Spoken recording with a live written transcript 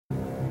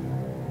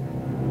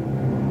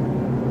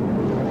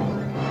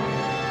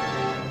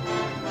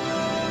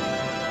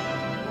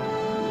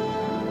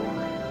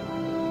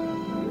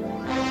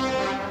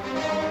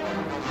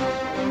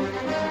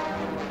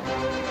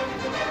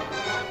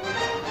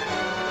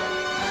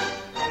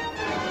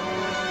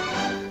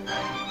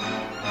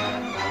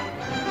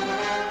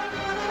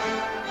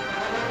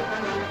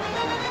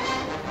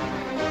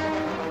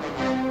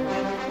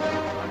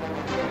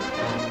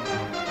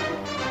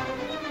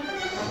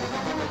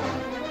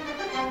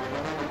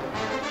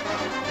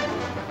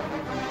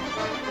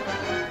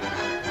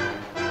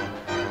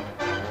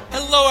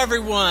Hello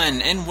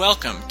everyone, and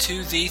welcome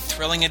to the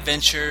thrilling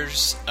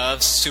adventures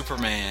of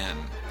Superman,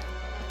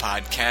 a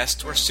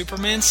podcast where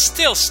Superman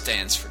still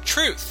stands for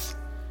truth,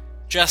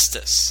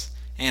 justice,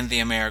 and the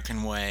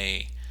American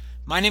way.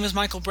 My name is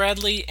Michael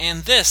Bradley,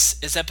 and this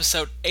is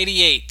episode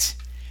 88.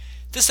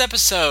 This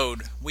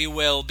episode, we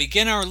will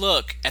begin our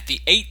look at the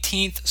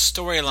 18th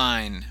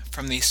storyline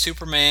from the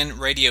Superman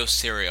radio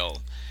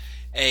serial,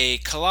 a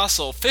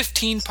colossal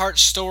 15-part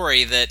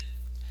story that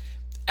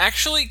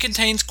actually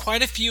contains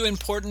quite a few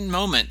important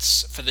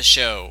moments for the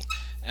show,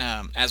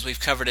 as we've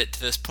covered it to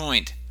this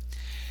point.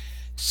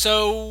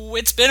 So,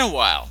 it's been a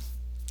while,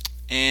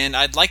 and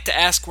I'd like to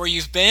ask where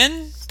you've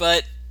been,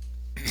 but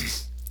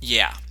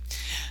yeah.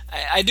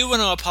 I do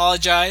want to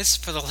apologize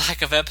for the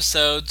lack of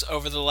episodes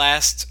over the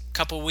last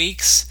couple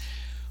weeks.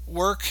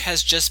 Work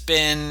has just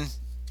been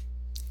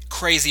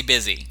crazy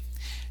busy.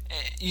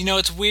 You know,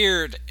 it's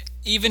weird,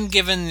 even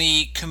given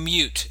the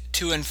commute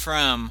to and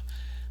from,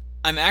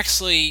 I'm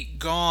actually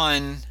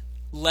gone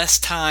less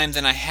time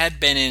than I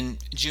had been in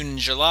June and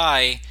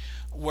July,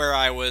 where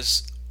I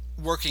was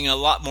working a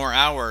lot more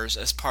hours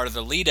as part of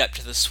the lead up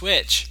to the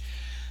switch.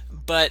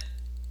 But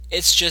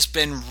it's just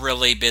been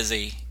really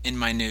busy in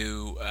my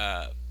new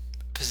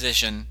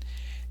position.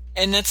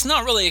 And that's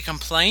not really a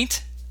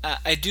complaint.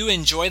 I do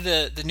enjoy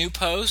the new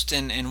post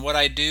and what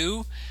I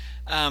do.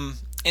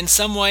 In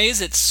some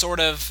ways, it's sort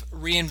of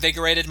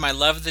reinvigorated my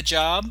love of the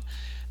job.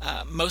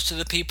 Most of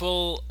the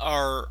people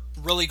are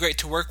really great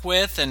to work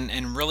with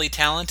and really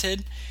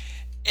talented.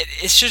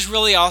 It's just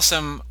really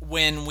awesome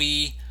when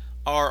we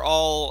are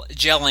all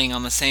gelling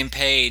on the same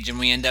page and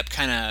we end up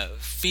kind of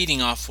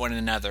feeding off one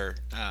another.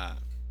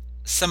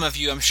 Some of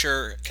you, I'm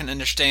sure, can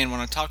understand what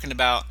I'm talking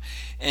about,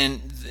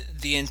 and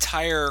the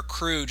entire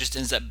crew just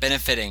ends up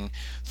benefiting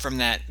from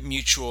that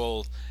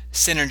mutual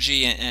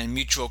synergy and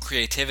mutual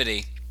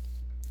creativity.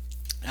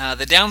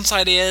 The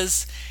downside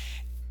is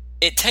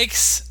it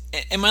takes,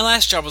 and my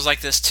last job was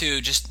like this too,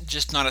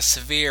 just not as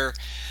severe,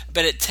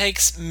 but it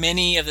takes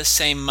many of the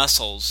same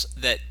muscles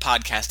that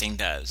podcasting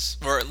does,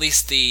 or at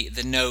least the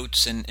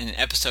notes and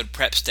episode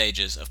prep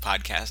stages of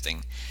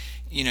podcasting.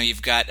 You know,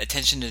 you've got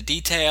attention to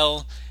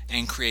detail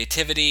and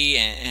creativity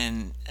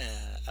and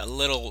a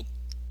little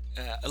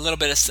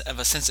bit of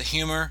a sense of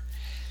humor,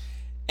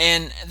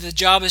 and the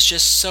job is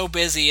just so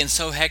busy and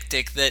so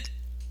hectic that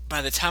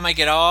by the time I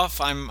get off,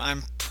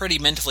 I'm pretty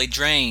mentally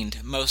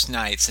drained most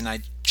nights, and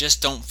I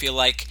just don't feel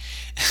like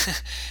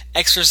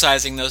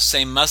exercising those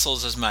same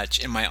muscles as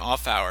much in my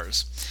off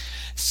hours.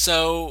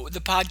 So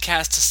the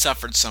podcast has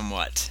suffered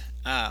somewhat.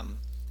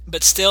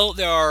 But still,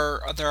 there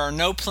are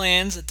no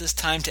plans at this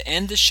time to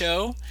end the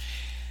show,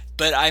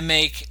 but I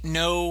make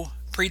no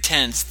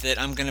pretense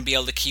that I'm going to be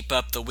able to keep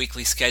up the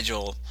weekly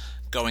schedule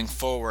going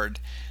forward,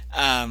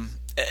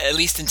 at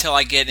least until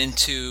I get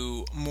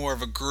into more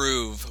of a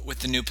groove with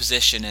the new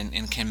position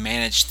and can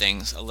manage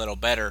things a little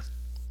better.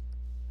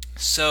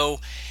 So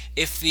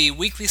if the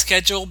weekly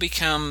schedule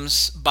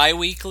becomes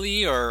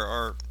bi-weekly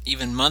or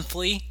even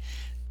monthly,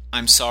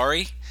 I'm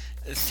sorry.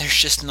 There's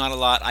just not a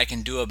lot I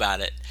can do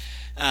about it.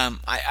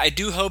 I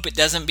do hope it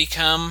doesn't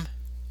become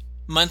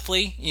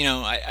monthly. You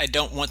know, I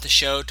don't want the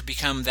show to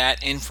become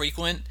that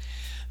infrequent,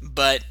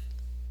 but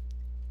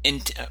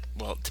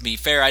to be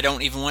fair, I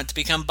don't even want it to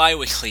become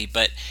bi-weekly,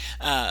 but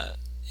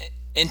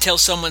until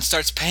someone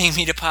starts paying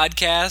me to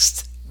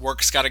podcast,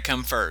 work's got to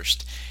come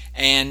first.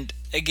 And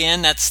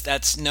again,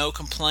 that's no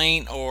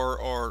complaint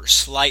or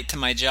slight to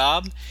my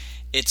job.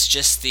 It's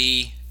just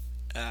the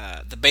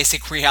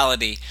basic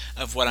reality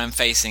of what I'm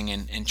facing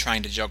and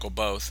trying to juggle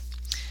both.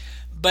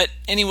 But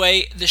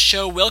anyway, the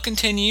show will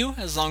continue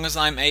as long as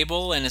I'm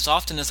able and as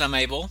often as I'm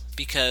able,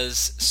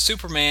 because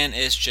Superman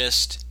is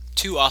just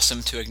too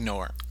awesome to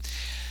ignore.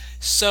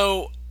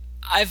 So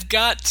I've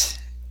got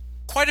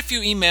quite a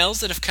few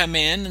emails that have come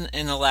in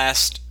the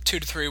last 2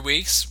 to 3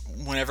 weeks,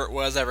 whenever it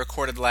was I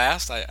recorded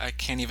last. I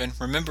can't even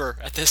remember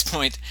at this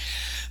point.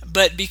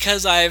 But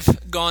because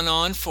I've gone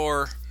on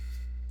for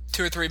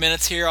 2 or 3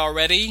 minutes here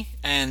already,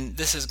 and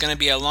this is going to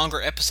be a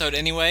longer episode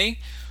anyway,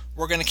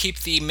 we're going to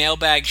keep the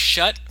mailbag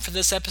shut for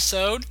this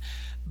episode.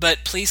 But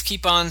please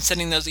keep on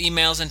sending those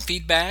emails and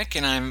feedback,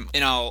 and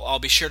I'll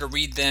be sure to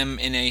read them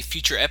in a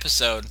future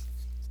episode.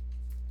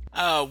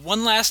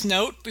 One last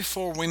note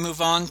before we move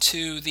on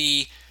to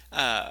the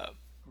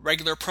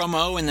regular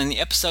promo and then the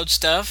episode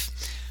stuff.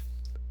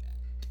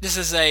 This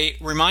is a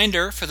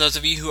reminder for those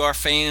of you who are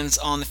fans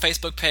on the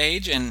Facebook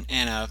page and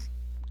a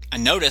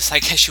notice, I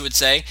guess you would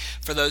say,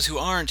 for those who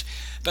aren't.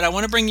 But I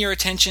want to bring your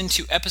attention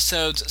to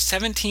episodes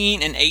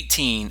 17 and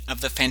 18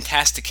 of the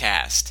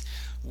Fantasticast,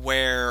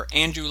 where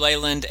Andrew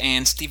Leyland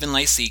and Stephen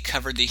Lacey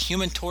covered the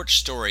Human Torch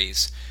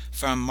stories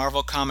from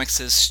Marvel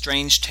Comics'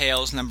 Strange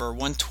Tales number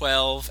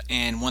 112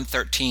 and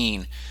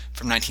 113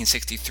 from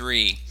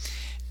 1963.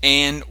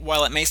 And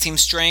while it may seem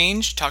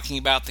strange talking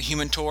about the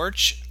Human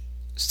Torch,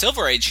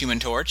 Silver Age Human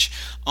Torch,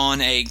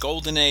 on a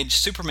Golden Age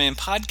Superman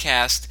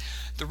podcast,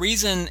 the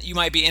reason you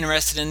might be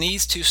interested in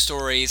these two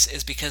stories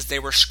is because they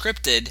were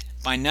scripted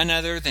by none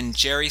other than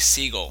Jerry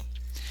Siegel.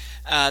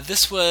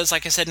 This was,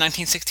 like I said,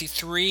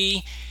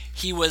 1963,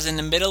 He was in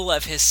the middle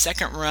of his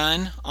second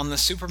run on the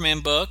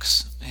Superman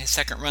books. His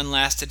second run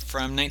lasted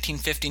from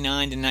 1959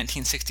 to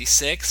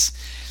 1966.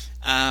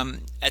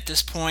 At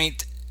this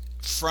point,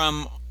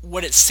 from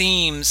what it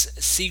seems,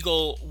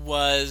 Siegel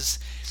was,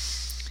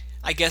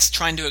 I guess,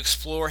 trying to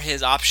explore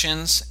his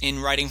options in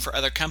writing for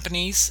other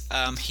companies.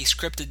 He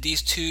scripted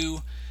these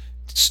two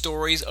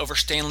stories over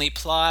Stan Lee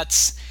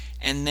plots,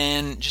 and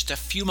then just a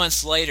few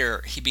months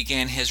later, he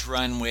began his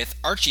run with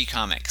Archie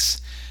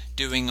Comics,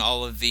 doing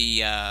all of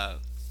the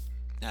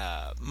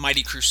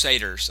Mighty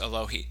Crusaders,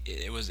 although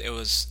it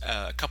was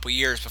a couple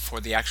years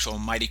before the actual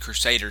Mighty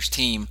Crusaders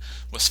team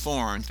was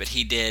formed, but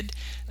he did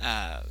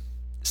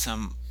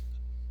some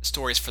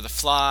stories for The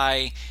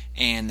Fly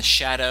and The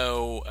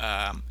Shadow,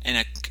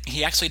 and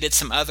he actually did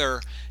some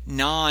other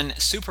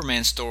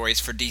non-Superman stories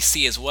for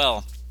DC as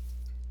well.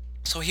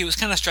 So he was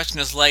kind of stretching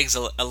his legs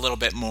a little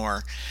bit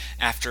more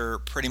after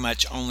pretty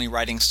much only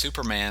writing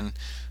Superman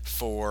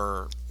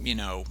for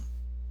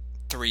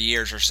 3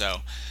 years or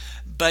so.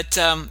 But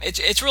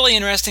it's really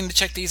interesting to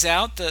check these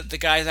out. The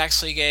guys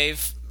actually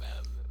gave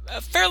a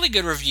fairly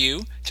good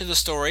review to the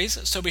stories,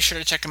 so be sure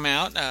to check them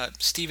out.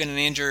 Stephen and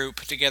Andrew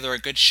put together a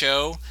good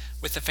show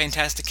with the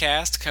Fantastic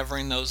Cast,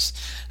 covering those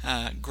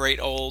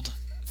great old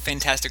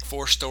Fantastic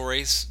Four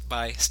stories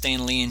by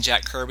Stan Lee and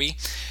Jack Kirby.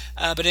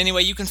 But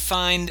anyway, you can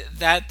find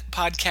that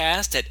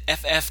podcast at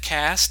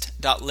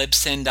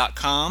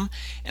ffcast.libsyn.com,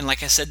 and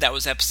like I said, that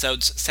was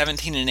episodes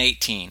 17 and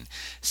 18,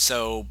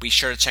 so be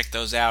sure to check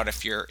those out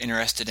if you're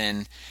interested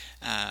in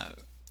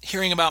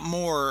hearing about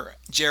more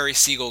Jerry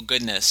Siegel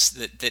goodness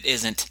that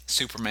isn't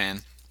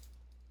Superman.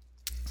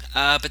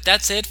 But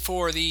that's it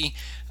for the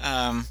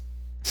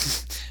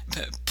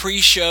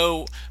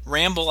pre-show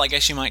ramble, I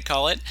guess you might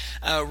call it.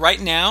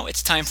 Right now,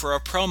 it's time for a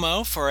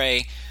promo for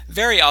a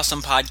very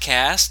awesome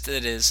podcast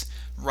that is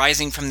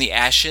rising from the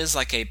ashes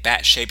like a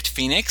bat-shaped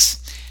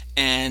phoenix,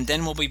 and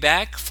then we'll be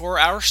back for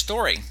our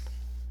story.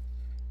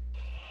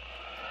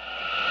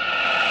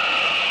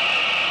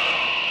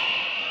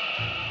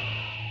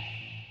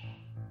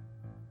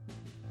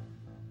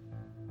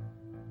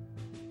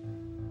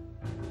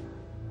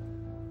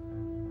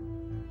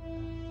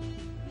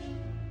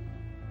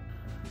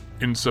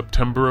 In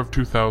September of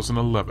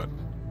 2011,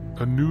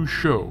 a new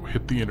show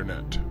hit the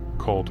internet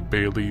called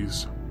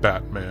Bailey's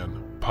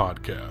Batman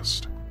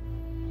Podcast.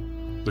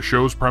 The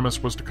show's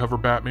premise was to cover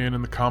Batman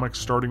in the comics,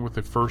 starting with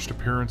the first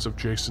appearance of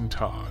Jason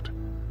Todd.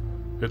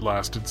 It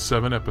lasted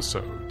 7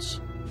 episodes,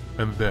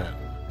 and then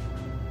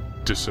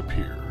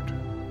disappeared.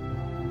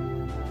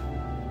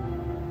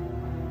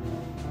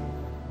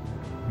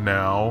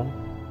 Now,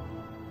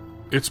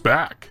 it's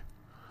back.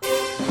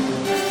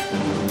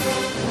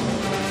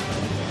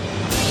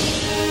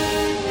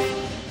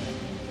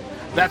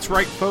 That's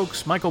right,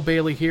 folks. Michael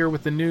Bailey here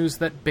with the news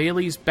that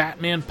Bailey's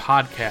Batman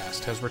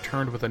Podcast has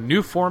returned with a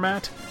new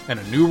format and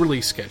a new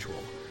release schedule.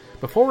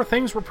 Before,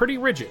 things were pretty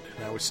rigid,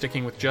 and I was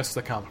sticking with just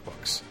the comic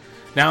books.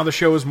 Now the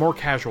show is more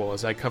casual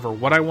as I cover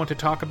what I want to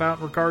talk about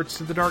in regards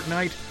to The Dark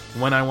Knight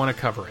when I want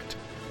to cover it.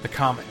 The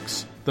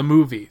comics, the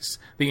movies,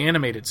 the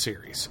animated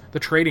series, the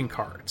trading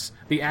cards,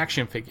 the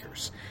action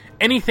figures.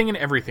 Anything and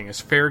everything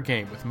is fair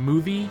game with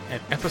movie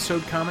and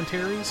episode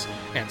commentaries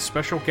and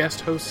special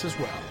guest hosts as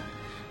well.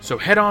 So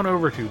head on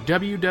over to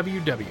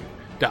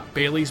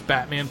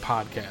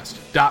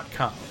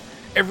www.baileysbatmanpodcast.com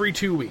every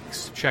 2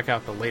 weeks. Check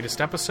out the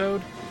latest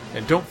episode,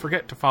 and don't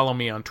forget to follow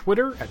me on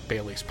Twitter at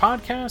Bailey's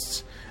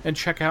Podcasts, and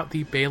check out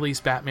the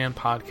Bailey's Batman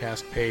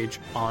Podcast page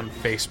on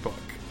Facebook.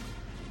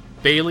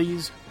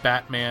 Bailey's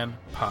Batman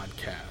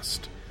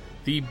Podcast,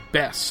 the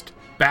best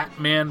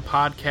Batman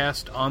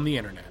podcast on the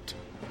internet.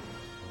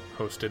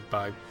 Hosted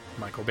by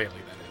Michael Bailey,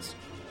 that is.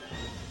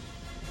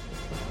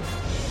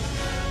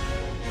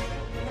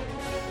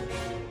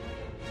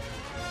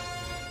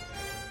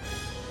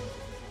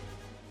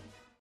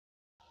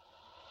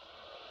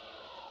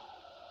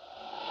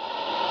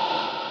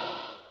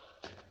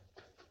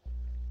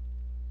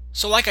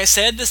 So like I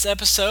said, this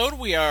episode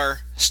we are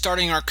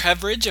starting our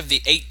coverage of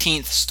the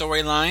 18th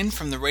storyline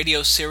from the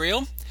radio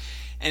serial,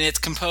 and it's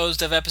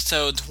composed of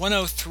episodes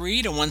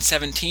 103 to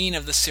 117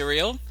 of the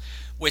serial,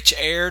 which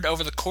aired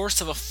over the course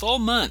of a full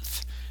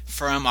month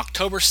from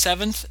October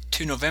 7th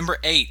to November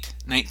 8th,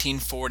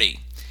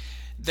 1940.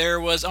 There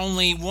was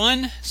only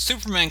one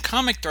Superman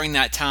comic during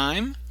that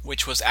time,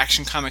 which was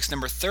Action Comics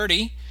number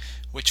 30,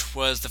 which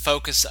was the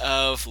focus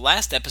of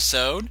last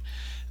episode,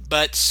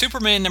 but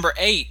Superman number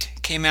 8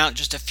 came out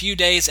just a few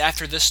days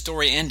after this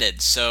story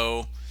ended,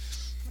 so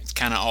it's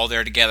kind of all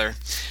there together.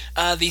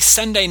 The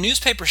Sunday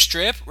newspaper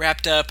strip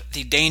wrapped up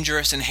The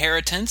Dangerous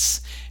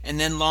Inheritance and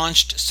then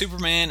launched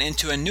Superman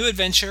into a new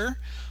adventure,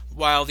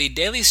 while the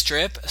daily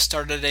strip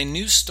started a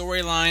new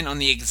storyline on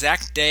the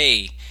exact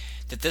day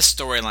that this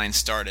storyline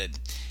started,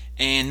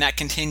 and that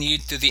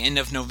continued through the end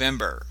of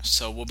November,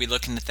 so we'll be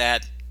looking at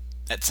that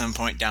at some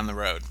point down the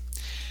road.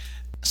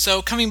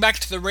 So coming back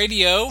to the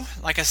radio,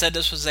 like I said,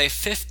 this was a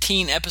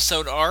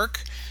 15-episode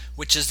arc,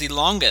 which is the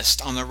longest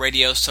on the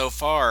radio so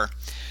far.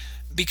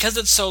 Because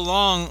it's so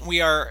long, we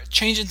are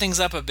changing things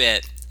up a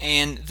bit,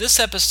 and this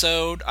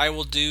episode I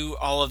will do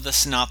all of the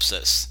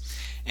synopsis.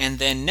 And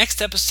then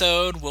next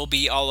episode will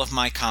be all of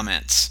my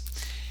comments.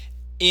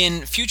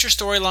 In future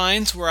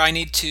storylines where I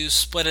need to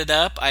split it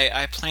up,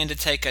 I plan to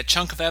take a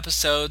chunk of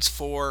episodes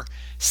for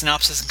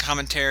synopsis and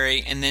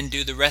commentary, and then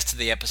do the rest of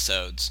the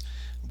episodes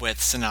with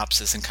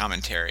synopsis and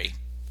commentary,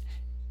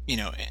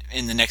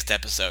 in the next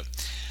episode.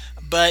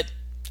 But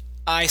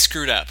I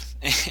screwed up.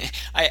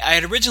 I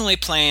had originally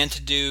planned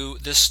to do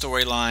this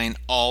storyline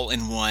all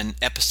in one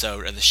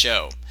episode of the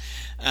show.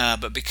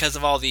 But because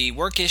of all the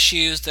work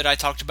issues that I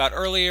talked about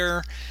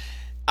earlier,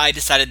 I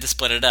decided to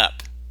split it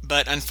up.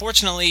 But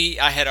unfortunately,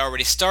 I had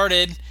already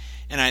started,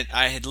 and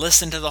I had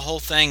listened to the whole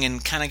thing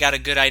and kind of got a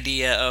good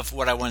idea of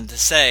what I wanted to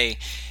say,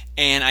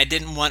 and I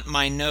didn't want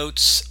my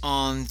notes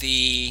on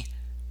the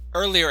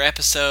earlier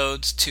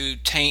episodes to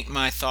taint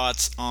my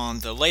thoughts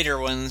on the later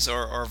ones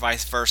or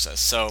vice versa.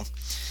 So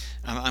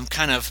I'm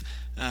kind of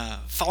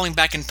falling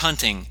back and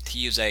punting, to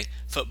use a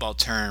football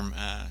term,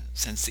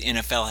 since the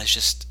NFL has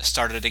just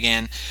started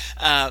again.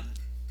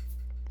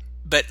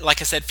 But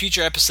like I said,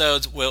 future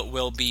episodes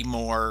will be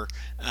more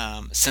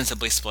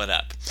sensibly split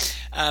up.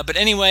 But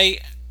anyway,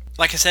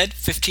 like I said,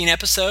 15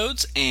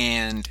 episodes,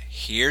 and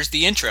here's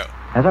the intro.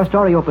 As our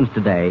story opens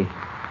today,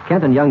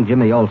 Kent and young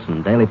Jimmy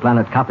Olsen, Daily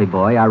Planet copy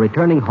boy, are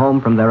returning home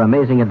from their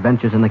amazing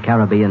adventures in the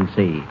Caribbean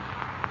Sea.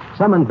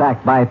 Summoned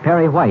back by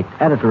Perry White,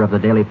 editor of the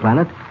Daily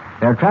Planet,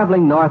 they're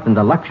traveling north in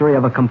the luxury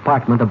of a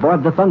compartment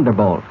aboard the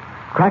Thunderbolt,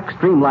 crack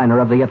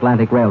streamliner of the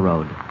Atlantic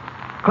Railroad.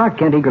 Clark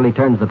Kent eagerly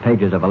turns the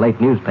pages of a late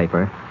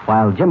newspaper,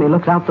 while Jimmy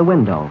looks out the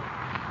window.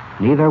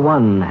 Neither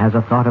one has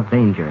a thought of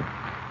danger.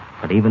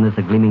 But even as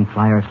the gleaming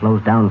flyer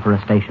slows down for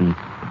a station,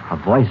 a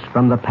voice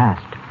from the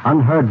past,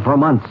 unheard for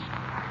months,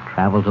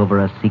 travels over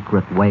a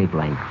secret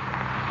wavelength.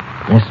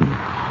 Listen.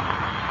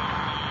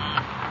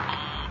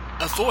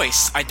 A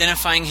voice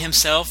identifying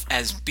himself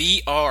as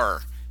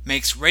BR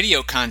makes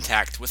radio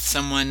contact with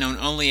someone known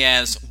only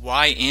as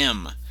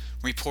YM,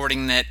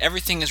 reporting that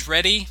everything is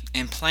ready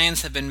and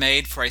plans have been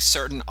made for a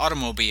certain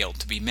automobile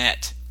to be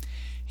met.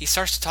 He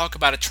starts to talk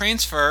about a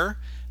transfer,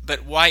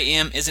 but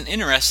YM isn't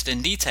interested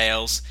in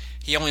details.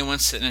 He only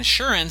wants an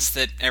assurance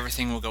that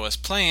everything will go as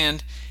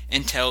planned,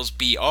 and tells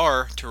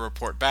BR to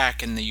report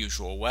back in the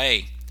usual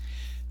way.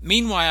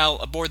 Meanwhile,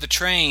 aboard the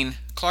train,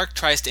 Clark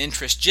tries to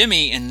interest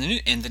Jimmy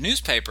in the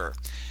newspaper,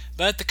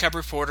 but the cub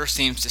reporter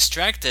seems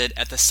distracted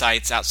at the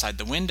sights outside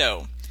the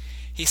window.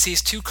 He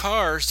sees two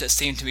cars that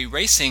seem to be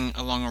racing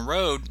along a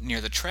road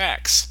near the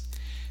tracks.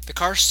 The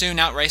cars soon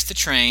outrace the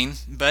train,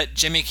 but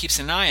Jimmy keeps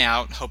an eye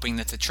out, hoping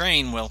that the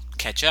train will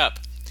catch up.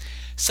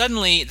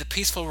 Suddenly, the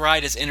peaceful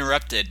ride is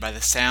interrupted by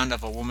the sound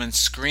of a woman's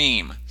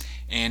scream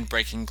and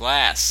breaking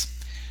glass.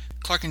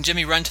 Clark and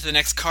Jimmy run to the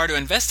next car to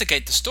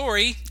investigate the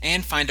story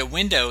and find a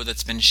window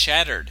that's been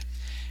shattered.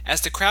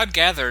 As the crowd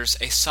gathers,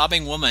 a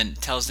sobbing woman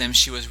tells them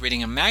she was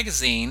reading a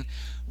magazine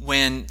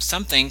when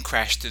something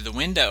crashed through the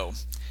window.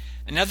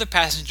 Another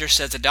passenger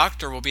says a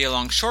doctor will be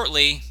along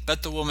shortly,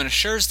 but the woman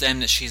assures them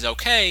that she's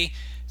okay,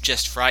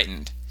 just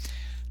frightened.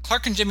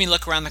 Clark and Jimmy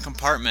look around the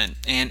compartment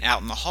and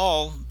out in the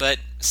hall, but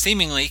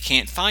seemingly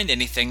can't find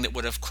anything that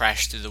would have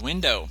crashed through the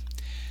window.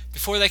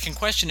 Before they can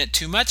question it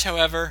too much,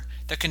 however,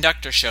 the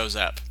conductor shows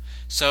up.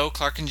 So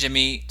Clark and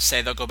Jimmy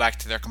say they'll go back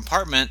to their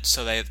compartment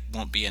so they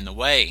won't be in the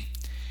way.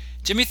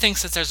 Jimmy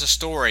thinks that there's a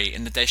story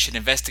and that they should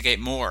investigate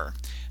more,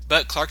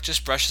 but Clark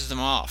just brushes them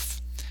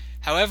off.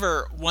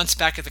 However, once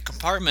back at the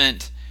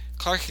compartment,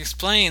 Clark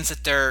explains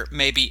that there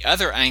may be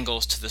other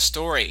angles to the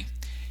story.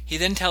 He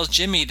then tells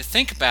Jimmy to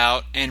think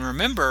about and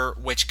remember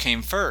which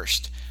came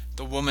first,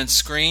 the woman's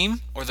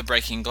scream or the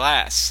breaking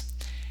glass.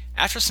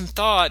 After some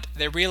thought,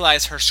 they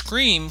realize her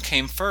scream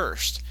came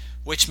first,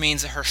 which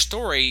means that her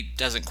story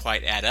doesn't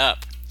quite add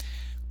up.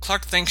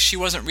 Clark thinks she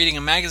wasn't reading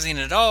a magazine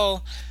at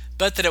all,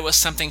 but that it was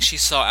something she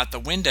saw out the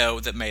window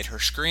that made her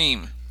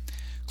scream.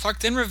 Clark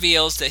then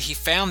reveals that he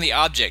found the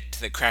object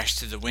that crashed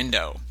through the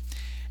window.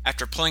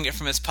 After pulling it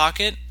from his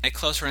pocket, a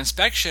closer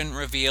inspection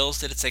reveals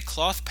that it's a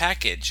cloth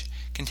package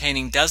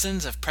containing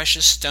dozens of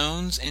precious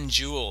stones and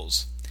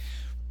jewels.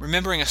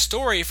 Remembering a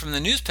story from the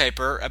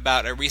newspaper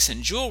about a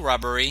recent jewel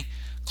robbery,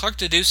 Clark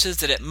deduces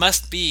that it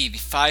must be the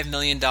 $5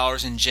 million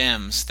in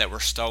gems that were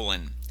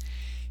stolen.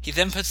 He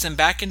then puts them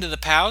back into the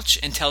pouch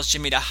and tells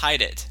Jimmy to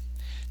hide it.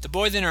 The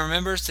boy then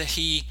remembers that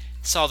he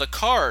saw the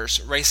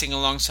cars racing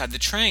alongside the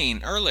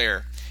train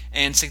earlier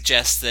and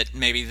suggests that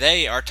maybe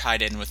they are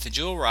tied in with the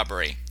jewel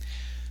robbery.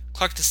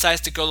 Clark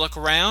decides to go look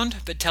around,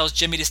 but tells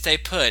Jimmy to stay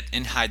put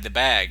and hide the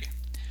bag.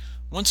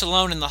 Once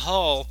alone in the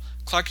hall,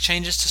 Clark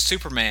changes to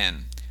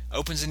Superman,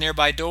 opens a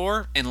nearby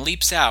door, and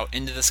leaps out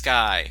into the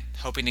sky,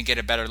 hoping to get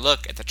a better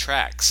look at the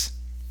tracks.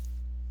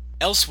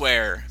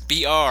 Elsewhere,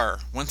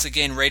 BR once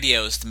again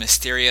radios the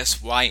mysterious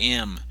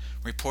YM,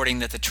 reporting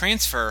that the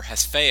transfer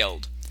has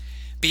failed.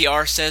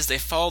 BR says they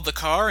followed the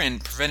car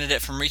and prevented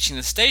it from reaching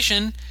the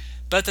station,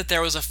 but that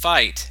there was a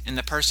fight, and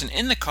the person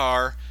in the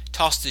car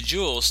tossed the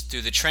jewels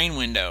through the train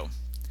window.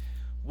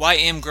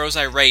 YM grows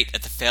irate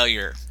at the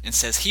failure and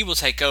says he will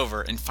take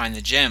over and find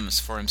the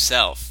gems for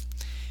himself.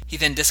 He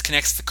then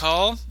disconnects the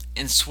call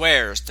and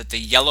swears that the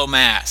Yellow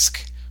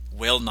Mask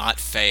will not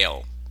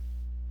fail.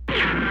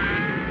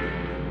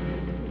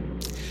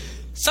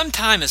 Some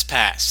time has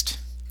passed.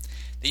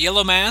 The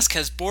Yellow Mask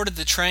has boarded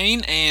the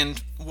train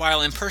and,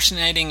 while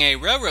impersonating a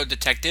railroad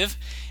detective,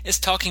 is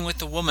talking with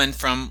the woman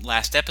from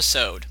last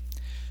episode.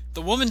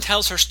 The woman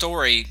tells her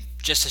story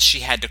just as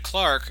she had to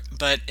Clark,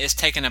 but is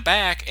taken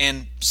aback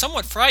and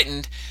somewhat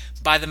frightened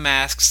by the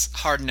Mask's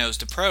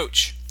hard-nosed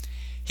approach.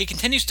 He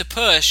continues to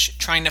push,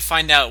 trying to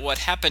find out what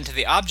happened to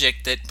the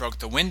object that broke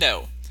the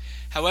window.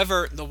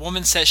 However, the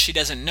woman says she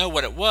doesn't know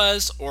what it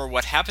was or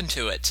what happened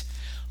to it.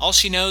 All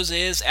she knows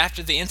is,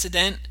 after the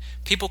incident,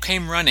 people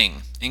came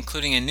running,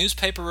 including a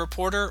newspaper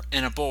reporter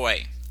and a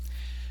boy.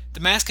 The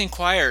Mask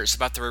inquires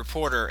about the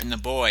reporter and the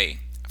boy,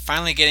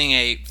 finally getting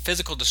a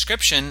physical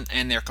description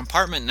and their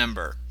compartment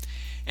number.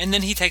 And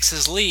then he takes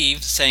his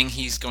leave, saying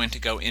he's going to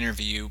go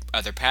interview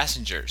other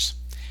passengers.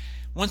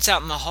 Once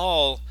out in the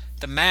hall,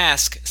 the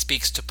Mask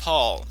speaks to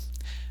Paul,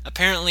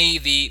 apparently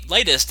the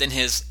latest in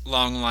his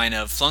long line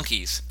of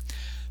flunkies.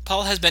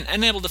 Paul has been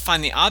unable to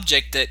find the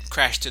object that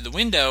crashed through the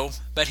window,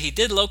 but he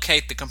did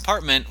locate the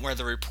compartment where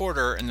the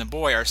reporter and the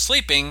boy are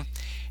sleeping,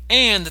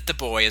 and that the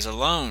boy is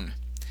alone.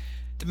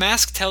 The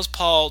Mask tells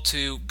Paul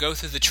to go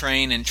through the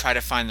train and try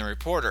to find the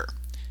reporter,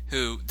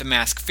 who the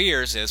Mask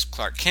fears is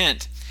Clark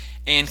Kent,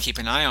 and keep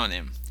an eye on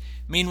him.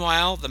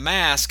 Meanwhile, the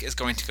Mask is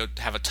going to go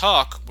have a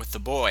talk with the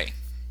boy.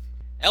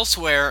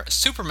 Elsewhere,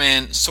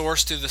 Superman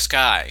soars through the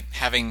sky,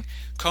 having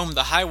combed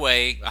the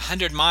highway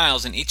 100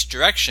 miles in each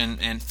direction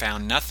and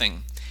found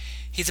nothing.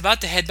 He's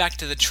about to head back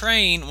to the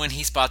train when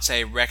he spots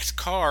a wrecked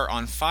car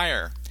on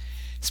fire.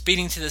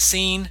 Speeding to the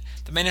scene,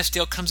 the Man of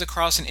Steel comes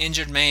across an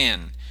injured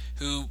man,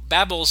 who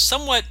babbles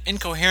somewhat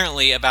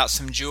incoherently about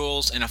some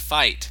jewels and a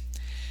fight.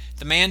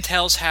 The man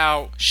tells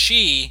how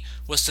she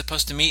was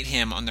supposed to meet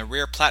him on the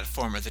rear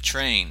platform of the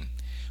train.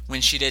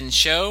 When she didn't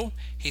show,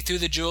 he threw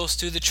the jewels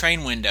through the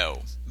train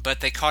window,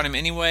 but they caught him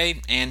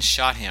anyway and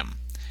shot him.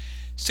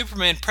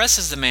 Superman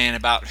presses the man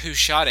about who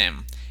shot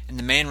him, and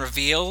the man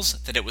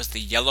reveals that it was the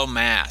Yellow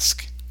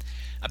Mask.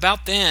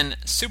 About then,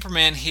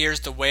 Superman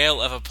hears the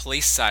wail of a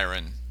police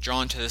siren,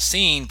 drawn to the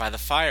scene by the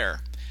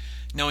fire.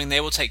 Knowing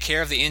they will take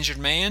care of the injured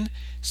man,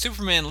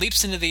 Superman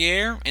leaps into the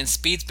air and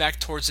speeds back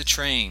towards the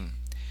train.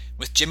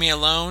 With Jimmy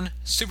alone,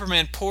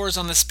 Superman pours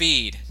on the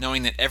speed,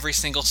 knowing that every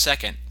single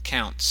second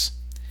counts.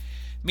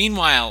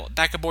 Meanwhile,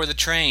 back aboard the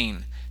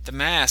train, the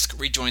Mask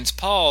rejoins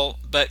Paul,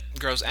 but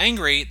grows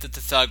angry that the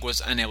thug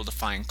was unable to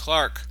find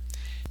Clark.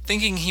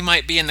 Thinking he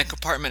might be in the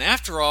compartment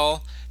after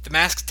all, the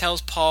Mask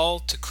tells Paul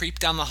to creep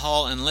down the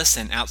hall and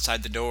listen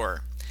outside the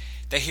door.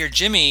 They hear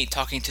Jimmy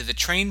talking to the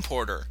train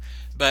porter,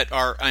 but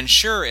are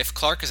unsure if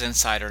Clark is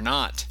inside or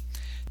not.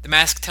 The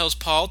Mask tells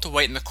Paul to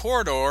wait in the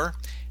corridor,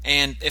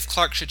 and if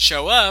Clark should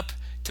show up,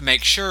 to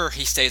make sure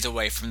he stays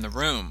away from the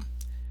room,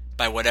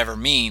 by whatever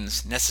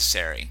means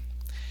necessary.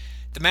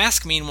 The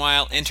Mask,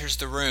 meanwhile, enters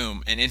the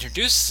room and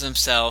introduces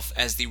himself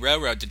as the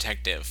railroad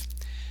detective.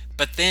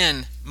 But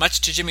then,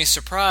 much to Jimmy's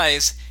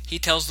surprise, he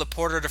tells the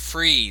porter to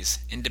freeze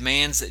and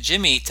demands that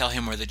Jimmy tell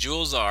him where the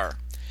jewels are.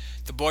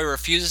 The boy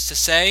refuses to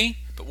say,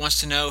 but wants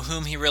to know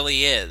whom he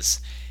really is,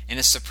 and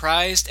is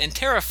surprised and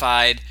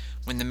terrified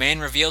when the man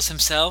reveals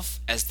himself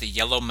as the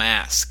Yellow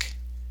Mask.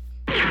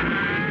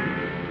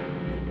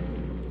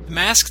 The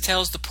Mask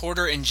tells the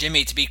porter and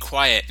Jimmy to be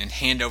quiet and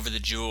hand over the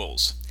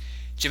jewels.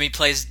 Jimmy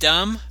plays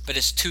dumb, but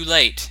it's too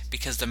late,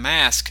 because the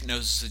Mask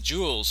knows the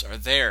jewels are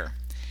there.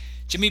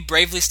 Jimmy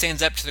bravely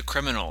stands up to the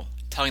criminal,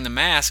 telling the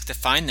Mask to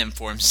find them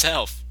for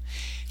himself.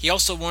 He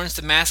also warns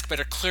the Mask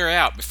better clear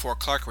out before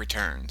Clark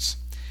returns.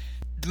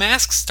 The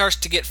Mask starts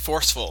to get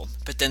forceful,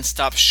 but then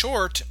stops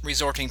short,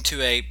 resorting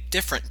to a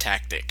different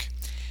tactic.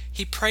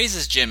 He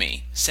praises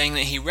Jimmy, saying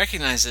that he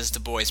recognizes the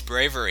boy's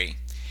bravery.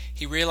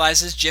 He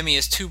realizes Jimmy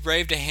is too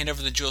brave to hand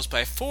over the jewels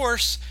by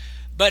force,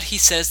 but he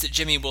says that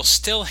Jimmy will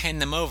still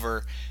hand them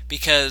over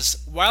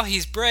because, while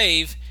he's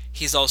brave,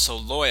 he's also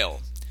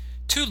loyal.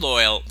 Too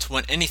loyal to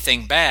want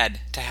anything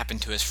bad to happen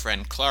to his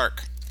friend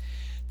Clark.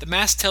 The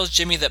Mask tells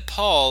Jimmy that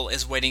Paul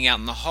is waiting out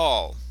in the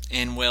hall,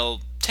 and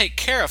will take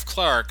care of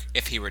Clark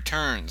if he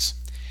returns.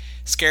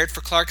 Scared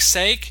for Clark's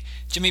sake,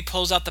 Jimmy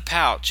pulls out the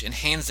pouch and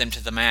hands them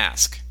to the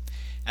Mask.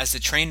 As the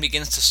train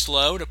begins to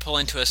slow to pull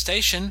into a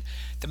station,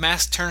 the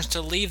Mask turns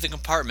to leave the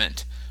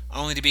compartment,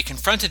 only to be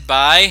confronted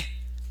by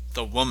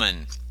the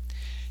woman.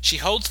 She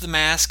holds the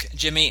Mask,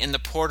 Jimmy, and the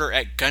porter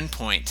at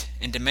gunpoint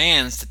and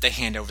demands that they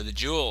hand over the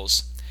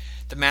jewels.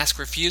 The Mask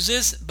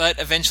refuses, but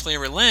eventually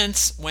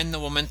relents when the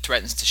woman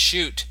threatens to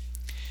shoot.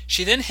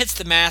 She then hits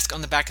the Mask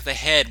on the back of the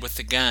head with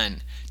the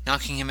gun,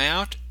 knocking him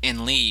out,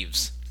 and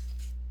leaves.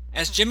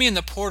 As Jimmy and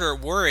the porter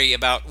worry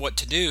about what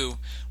to do,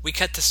 we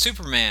cut to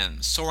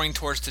Superman soaring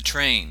towards the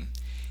train.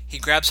 He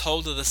grabs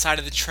hold of the side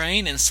of the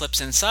train and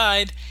slips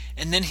inside,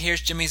 and then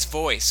hears Jimmy's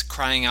voice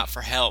crying out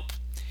for help.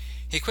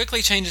 He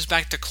quickly changes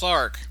back to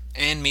Clark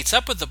and meets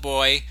up with the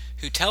boy,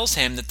 who tells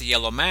him that the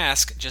Yellow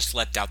Mask just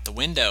leapt out the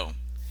window.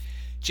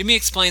 Jimmy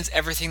explains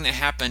everything that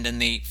happened in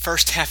the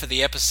first half of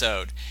the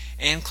episode,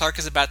 and Clark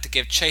is about to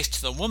give chase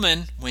to the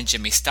woman when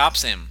Jimmy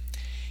stops him.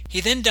 He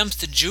then dumps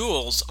the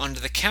jewels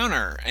onto the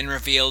counter and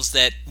reveals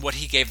that what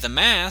he gave the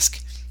mask,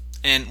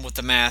 and what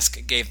the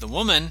mask gave the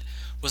woman,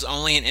 was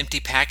only an empty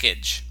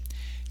package.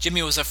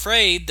 Jimmy was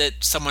afraid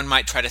that someone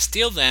might try to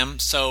steal them,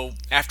 so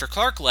after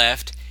Clark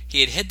left, he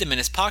had hid them in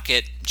his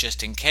pocket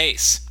just in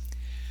case.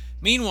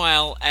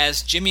 Meanwhile,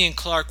 as Jimmy and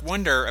Clark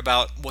wonder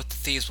about what the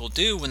thieves will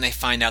do when they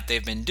find out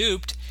they've been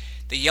duped,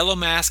 the Yellow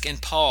Mask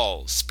and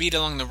Paul speed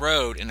along the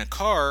road in a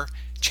car,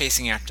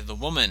 chasing after the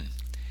woman.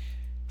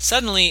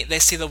 Suddenly, they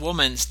see the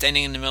woman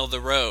standing in the middle of the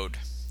road.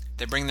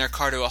 They bring their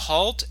car to a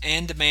halt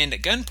and demand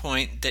at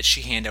gunpoint that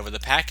she hand over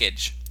the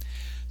package.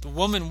 The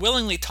woman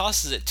willingly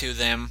tosses it to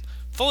them,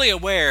 fully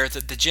aware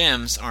that the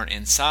gems aren't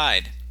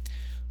inside.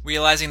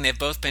 Realizing they've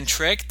both been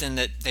tricked and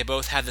that they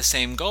both have the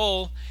same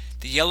goal,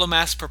 the Yellow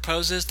Mask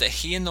proposes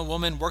that he and the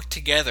woman work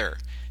together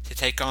to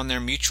take on their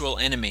mutual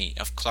enemy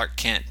of Clark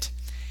Kent.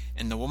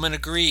 And the woman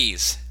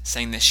agrees,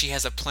 saying that she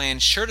has a plan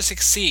sure to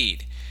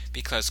succeed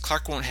because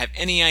Clark won't have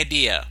any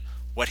idea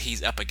what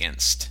he's up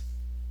against.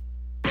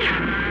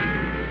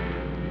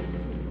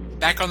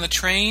 Back on the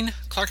train,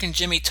 Clark and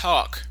Jimmy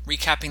talk,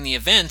 recapping the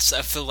events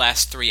of the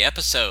last 3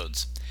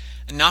 episodes.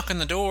 A knock on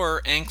the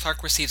door, and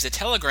Clark receives a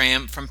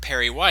telegram from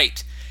Perry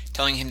White,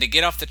 telling him to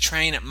get off the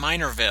train at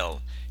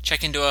Minorville,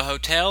 check into a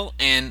hotel,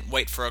 and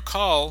wait for a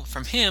call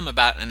from him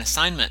about an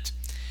assignment.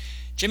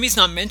 Jimmy's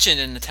not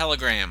mentioned in the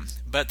telegram,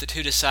 but the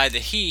two decide that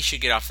he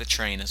should get off the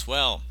train as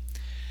well.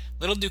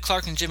 Little do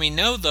Clark and Jimmy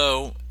know,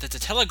 though, that the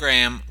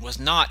telegram was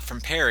not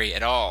from Perry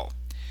at all.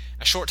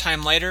 A short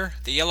time later,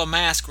 the Yellow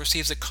Mask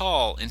receives a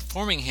call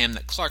informing him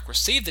that Clark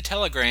received the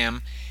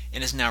telegram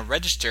and is now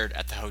registered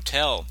at the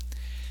hotel.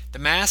 The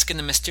Mask and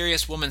the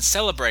mysterious woman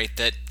celebrate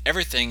that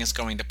everything is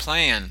going to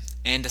plan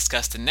and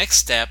discuss the next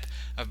step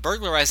of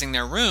burglarizing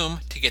their room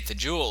to get the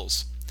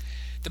jewels.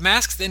 The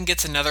Mask then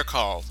gets another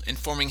call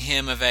informing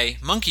him of a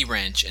monkey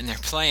wrench in their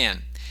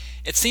plan.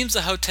 It seems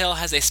the hotel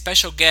has a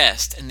special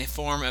guest in the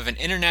form of an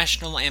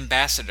international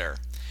ambassador.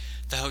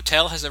 The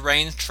hotel has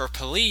arranged for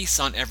police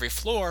on every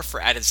floor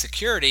for added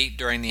security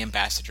during the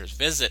ambassador's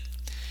visit.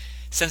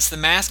 Since the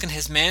Mask and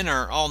his men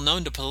are all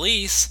known to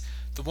police,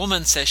 the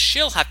woman says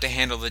she'll have to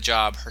handle the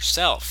job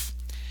herself.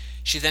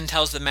 She then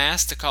tells the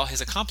Mask to call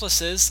his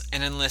accomplices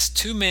and enlist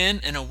 2 men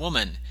and a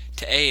woman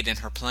to aid in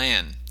her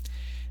plan.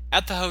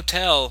 At the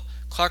hotel,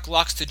 Clark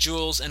locks the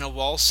jewels in a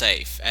wall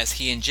safe as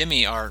he and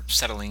Jimmy are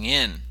settling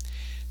in.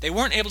 They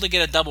weren't able to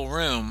get a double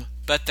room,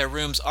 but their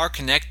rooms are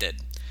connected,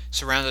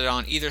 surrounded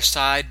on either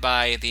side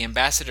by the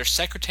ambassador's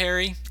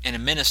secretary and a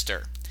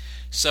minister,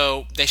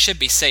 so they should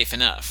be safe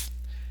enough.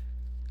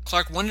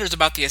 Clark wonders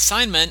about the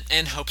assignment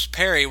and hopes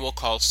Perry will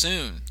call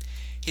soon.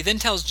 He then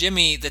tells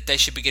Jimmy that they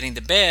should be getting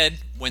to bed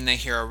when they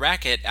hear a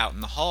racket out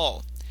in the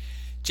hall.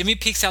 Jimmy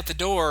peeks out the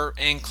door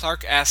and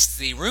Clark asks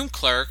the room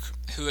clerk,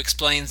 who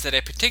explains that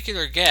a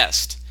particular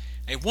guest,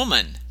 a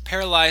woman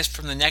paralyzed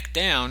from the neck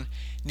down,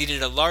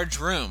 needed a large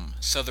room,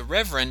 so the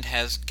Reverend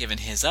has given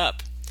his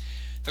up.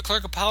 The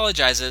clerk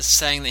apologizes,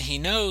 saying that he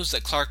knows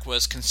that Clark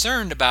was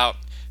concerned about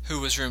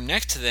who was roomed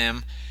next to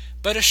them,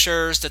 but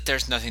assures that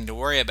there's nothing to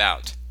worry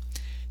about.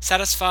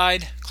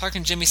 Satisfied, Clark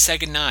and Jimmy say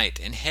goodnight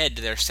and head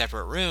to their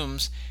separate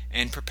rooms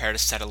and prepare to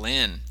settle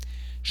in.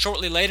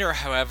 Shortly later,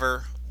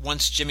 however,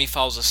 once Jimmy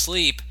falls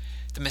asleep,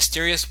 the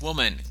mysterious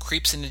woman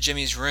creeps into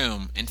Jimmy's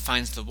room and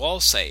finds the wall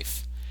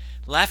safe,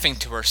 laughing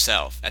to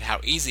herself at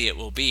how easy it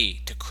will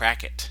be to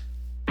crack it.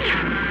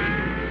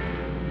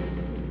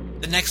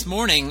 The next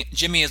morning,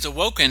 Jimmy is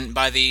awoken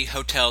by the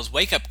hotel's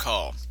wake-up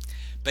call,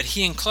 but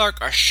he and Clark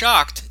are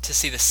shocked to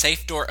see the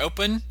safe door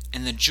open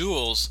and the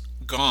jewels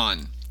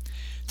gone.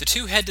 The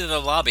two head to the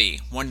lobby,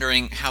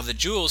 wondering how the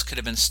jewels could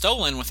have been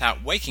stolen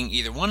without waking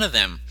either one of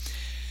them.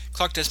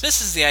 Clark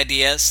dismisses the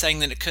idea, saying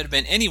that it could have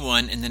been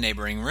anyone in the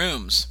neighboring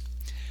rooms.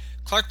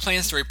 Clark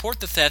plans to report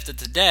the theft at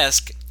the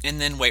desk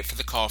and then wait for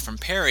the call from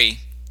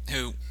Perry,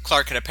 who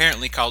Clark had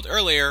apparently called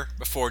earlier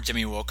before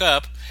Jimmy woke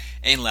up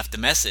and left a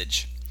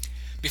message.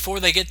 Before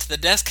they get to the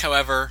desk,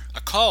 however, a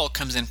call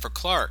comes in for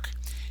Clark.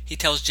 He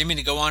tells Jimmy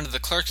to go onto the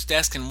clerk's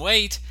desk and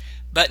wait,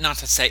 but not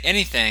to say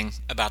anything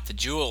about the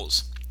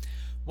jewels.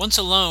 Once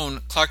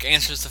alone, Clark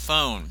answers the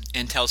phone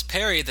and tells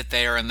Perry that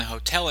they are in the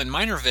hotel in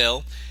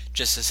Minorville,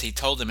 just as he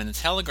told him in the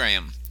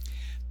telegram.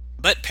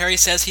 But Perry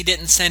says he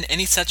didn't send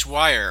any such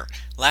wire,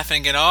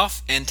 laughing it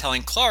off and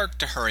telling Clark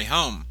to hurry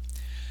home.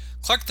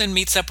 Clark then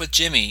meets up with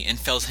Jimmy and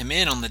fills him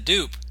in on the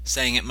dupe,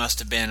 saying it must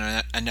have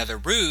been another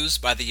ruse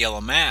by the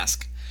Yellow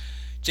Mask.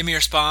 Jimmy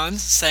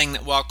responds, saying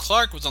that while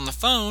Clark was on the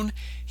phone,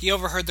 he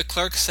overheard the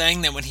clerk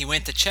saying that when he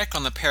went to check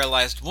on the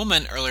paralyzed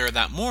woman earlier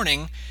that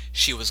morning,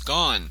 she was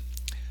gone.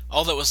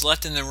 All that was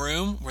left in the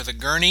room were the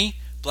gurney,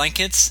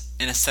 blankets,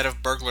 and a set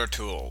of burglar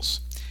tools.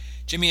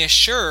 Jimmy is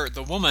sure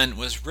the woman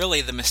was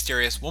really the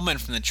mysterious woman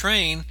from the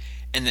train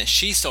and that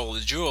she stole the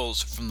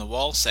jewels from the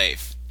wall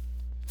safe.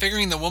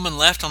 Figuring the woman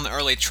left on the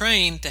early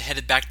train to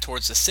head back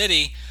towards the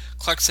city,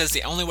 Clark says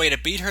the only way to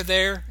beat her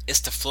there is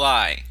to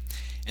fly,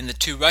 and the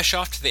two rush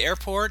off to the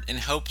airport in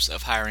hopes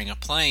of hiring a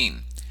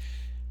plane.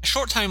 A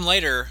short time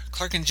later,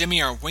 Clark and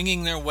Jimmy are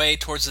winging their way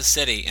towards the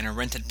city in a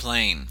rented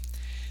plane.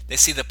 They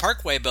see the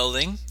Parkway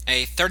building,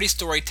 a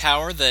 30-story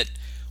tower that,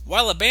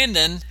 while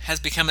abandoned, has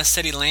become a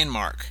city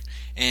landmark,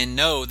 and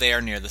know they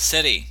are near the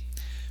city.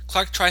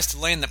 Clark tries to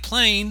land the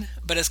plane,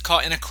 but is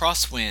caught in a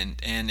crosswind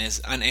and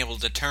is unable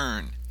to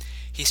turn.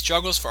 He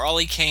struggles for all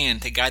he can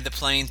to guide the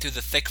plane through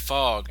the thick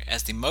fog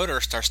as the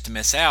motor starts to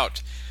miss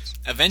out,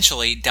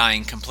 eventually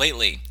dying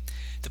completely.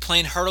 The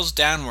plane hurtles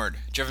downward,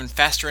 driven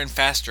faster and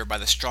faster by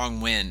the strong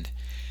wind.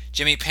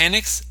 Jimmy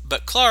panics,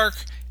 but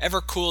Clark,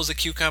 ever cool as a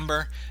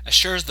cucumber,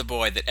 assures the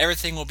boy that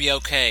everything will be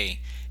okay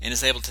and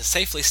is able to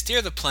safely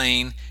steer the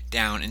plane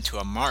down into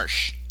a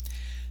marsh.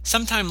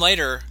 Sometime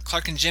later,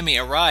 Clark and Jimmy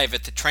arrive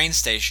at the train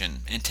station,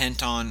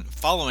 intent on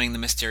following the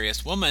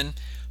mysterious woman,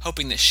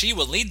 hoping that she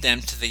will lead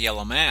them to the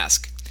Yellow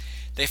Mask.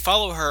 They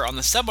follow her on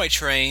the subway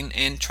train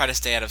and try to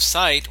stay out of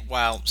sight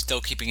while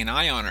still keeping an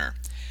eye on her.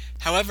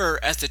 However,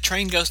 as the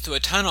train goes through a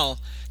tunnel,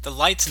 the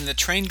lights in the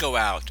train go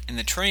out and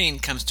the train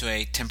comes to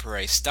a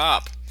temporary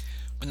stop.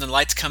 When the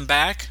lights come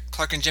back,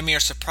 Clark and Jimmy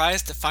are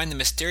surprised to find the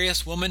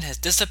mysterious woman has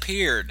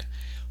disappeared,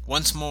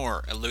 once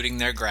more eluding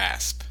their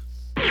grasp.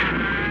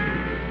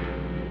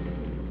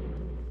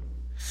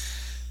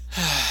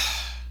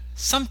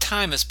 Some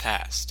time has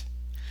passed.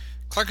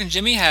 Clark and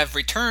Jimmy have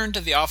returned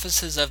to the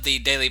offices of the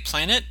Daily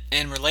Planet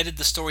and related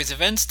the story's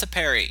events to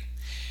Perry.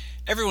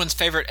 Everyone's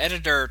favorite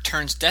editor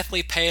turns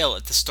deathly pale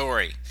at the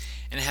story,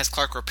 and has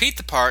Clark repeat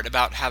the part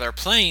about how their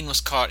plane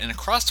was caught in a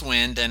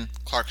crosswind and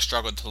Clark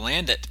struggled to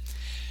land it.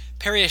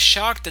 Perry is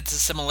shocked at the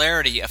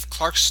similarity of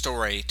Clark's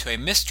story to a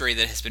mystery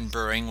that has been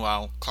brewing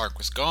while Clark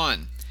was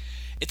gone.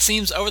 It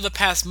seems over the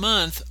past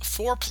month,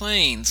 4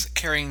 planes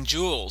carrying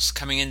jewels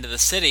coming into the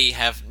city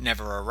have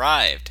never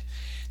arrived.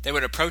 They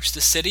would approach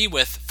the city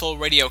with full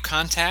radio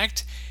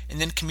contact,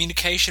 and then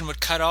communication would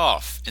cut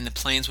off, and the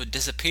planes would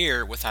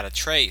disappear without a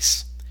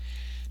trace.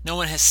 No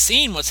one has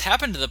seen what's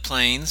happened to the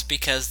planes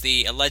because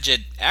the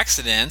alleged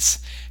accidents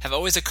have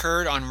always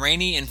occurred on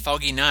rainy and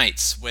foggy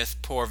nights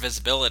with poor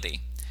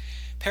visibility.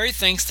 Perry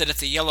thinks that if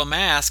the Yellow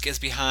Mask is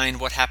behind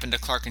what happened to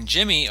Clark and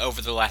Jimmy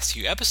over the last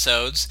few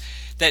episodes,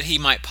 that he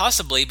might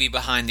possibly be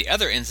behind the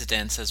other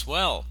incidents as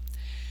well.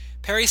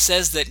 Perry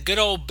says that good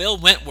old Bill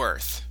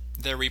Wentworth,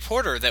 the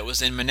reporter that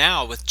was in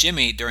Manaus with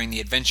Jimmy during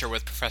the adventure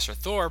with Professor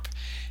Thorpe,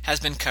 has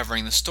been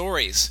covering the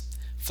stories,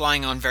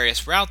 flying on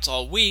various routes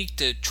all week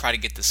to try to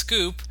get the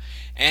scoop,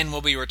 and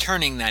will be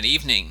returning that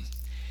evening.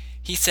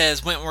 He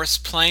says Wentworth's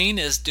plane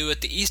is due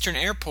at the Eastern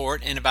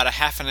Airport in about a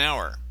half an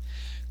hour.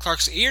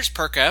 Clark's ears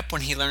perk up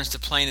when he learns the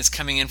plane is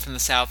coming in from the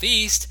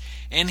southeast,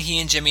 and he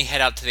and Jimmy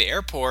head out to the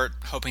airport,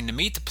 hoping to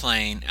meet the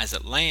plane as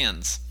it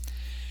lands.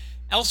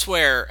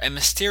 Elsewhere, a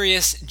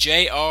mysterious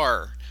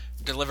J.R.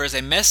 delivers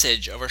a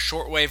message over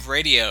shortwave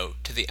radio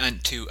to the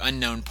two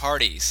unknown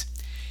parties.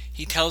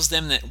 He tells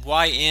them that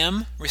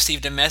Y.M.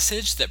 received a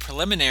message that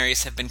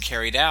preliminaries have been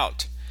carried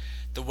out.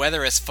 The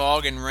weather is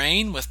fog and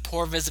rain with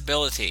poor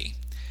visibility.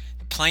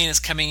 The plane is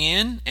coming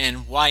in,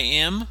 and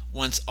Y.M.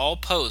 wants all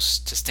posts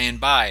to stand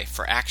by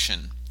for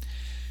action.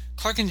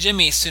 Clark and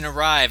Jimmy soon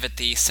arrive at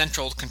the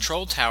central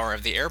control tower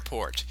of the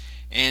airport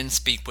and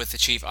speak with the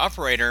chief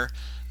operator,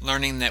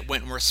 learning that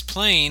Wentworth's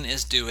plane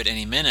is due at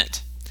any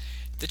minute.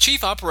 The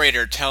chief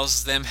operator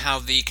tells them how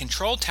the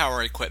control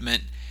tower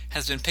equipment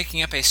has been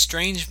picking up a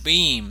strange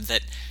beam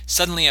that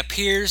suddenly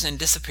appears and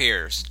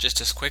disappears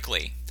just as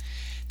quickly.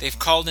 They've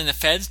called in the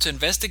feds to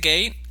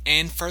investigate,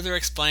 and further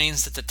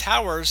explains that the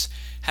towers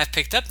have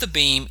picked up the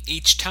beam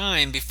each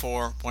time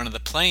before one of the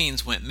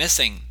planes went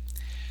missing.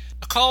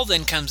 A call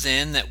then comes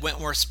in that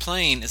Wentworth's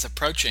plane is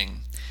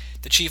approaching.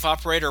 The chief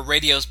operator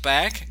radios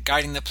back,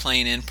 guiding the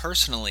plane in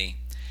personally.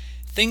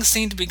 Things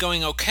seem to be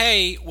going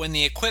okay when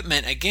the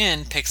equipment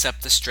again picks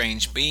up the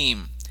strange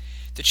beam.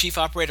 The chief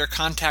operator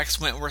contacts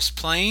Wentworth's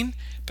plane,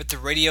 but the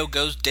radio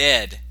goes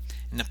dead,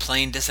 and the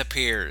plane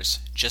disappears,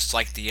 just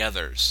like the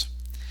others.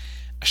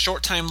 A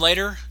short time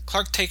later,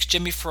 Clark takes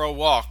Jimmy for a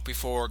walk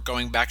before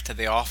going back to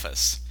the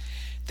office.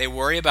 They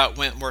worry about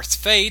Wentworth's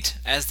fate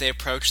as they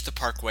approach the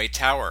Parkway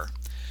Tower.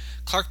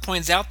 Clark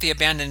points out the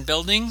abandoned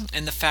building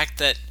and the fact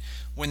that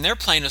when their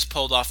plane was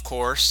pulled off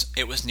course,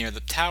 it was near the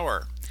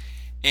tower.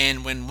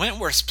 And when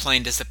Wentworth's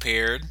plane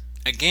disappeared,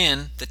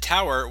 again, the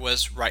tower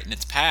was right in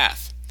its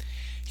path.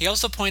 He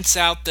also points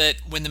out that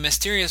when the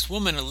mysterious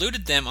woman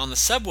eluded them on the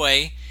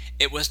subway,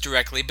 it was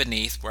directly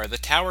beneath where the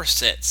tower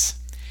sits.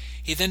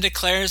 He then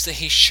declares that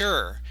he's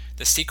sure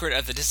the secret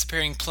of the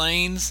disappearing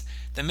planes,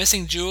 the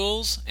missing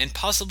jewels, and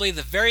possibly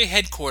the very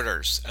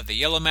headquarters of the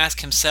Yellow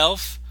Mask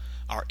himself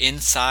are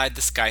inside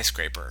the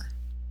skyscraper.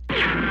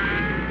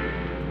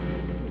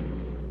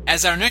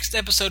 As our next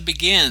episode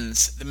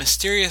begins, the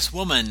mysterious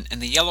woman and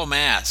the Yellow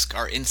Mask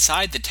are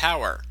inside the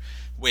tower,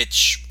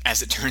 which,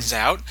 as it turns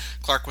out,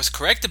 Clark was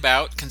correct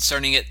about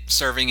concerning it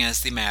serving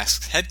as the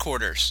Mask's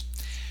headquarters.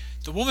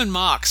 The woman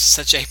mocks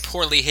such a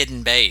poorly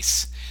hidden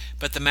base,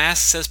 but the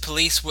Mask says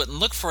police wouldn't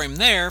look for him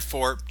there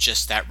for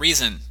just that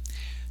reason.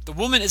 The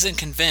woman isn't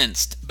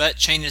convinced, but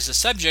changes the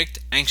subject,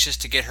 anxious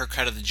to get her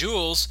cut of the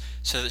jewels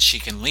so that she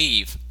can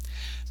leave.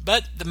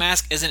 But the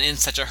Mask isn't in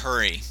such a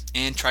hurry,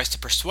 and tries to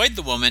persuade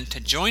the woman to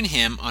join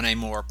him on a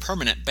more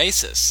permanent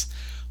basis,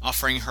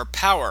 offering her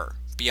power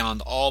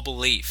beyond all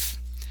belief.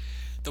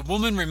 The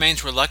woman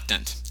remains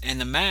reluctant, and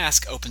the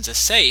mask opens a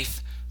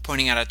safe,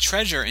 pointing out a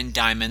treasure in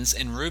diamonds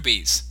and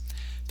rubies.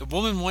 The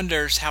woman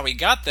wonders how he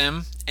got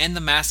them, and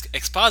the mask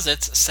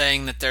exposits,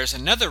 saying that there's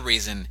another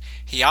reason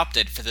he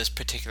opted for this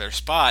particular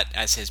spot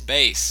as his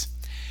base.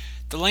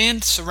 The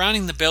land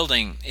surrounding the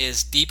building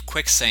is deep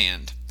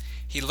quicksand.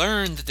 He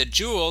learned that the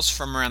jewels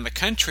from around the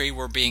country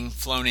were being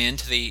flown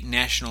into the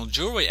National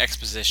Jewelry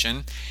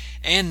Exposition,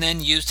 and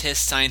then used his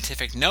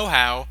scientific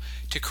know-how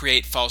to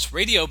create false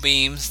radio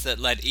beams that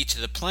led each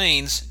of the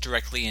planes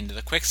directly into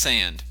the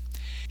quicksand.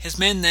 His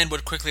men then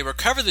would quickly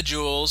recover the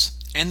jewels,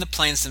 and the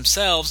planes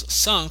themselves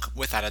sunk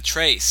without a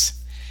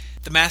trace.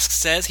 The mask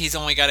says he's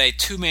only got a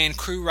 2-man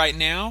crew right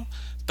now,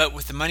 but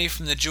with the money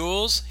from the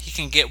jewels, he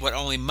can get what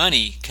only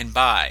money can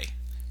buy: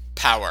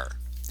 power.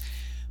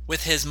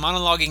 With his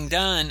monologuing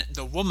done,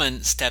 the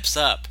woman steps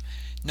up.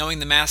 Knowing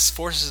the mask's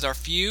forces are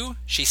few,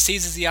 she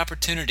seizes the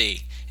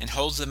opportunity and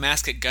holds the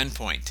mask at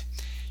gunpoint.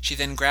 She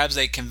then grabs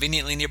a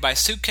conveniently nearby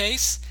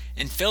suitcase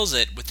and fills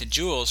it with the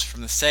jewels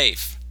from the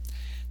safe.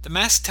 The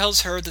mask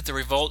tells her that the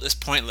revolt is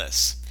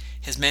pointless.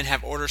 His men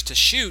have orders to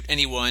shoot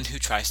anyone who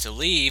tries to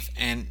leave,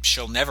 and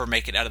she'll never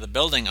make it out of the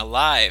building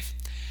alive.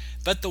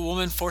 But the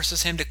woman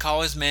forces him to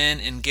call his men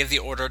and give the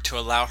order to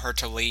allow her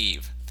to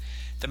leave.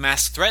 The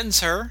mask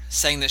threatens her,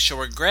 saying that she'll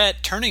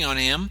regret turning on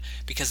him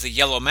because the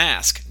yellow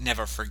mask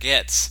never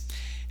forgets.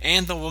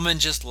 And the woman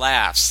just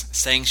laughs,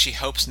 saying she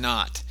hopes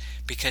not,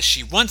 because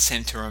she wants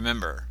him to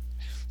remember.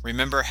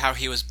 Remember how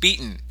he was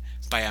beaten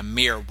by a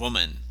mere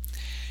woman.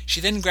 She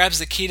then grabs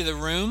the key to the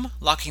room,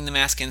 locking the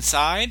mask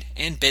inside,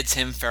 and bids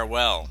him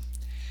farewell.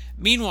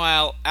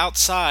 Meanwhile,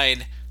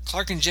 outside,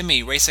 Clark and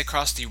Jimmy race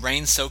across the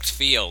rain-soaked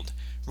field,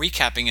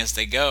 recapping as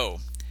they go.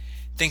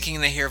 Thinking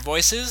they hear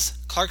voices,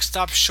 Clark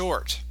stops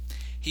short.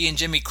 He and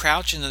Jimmy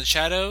crouch in the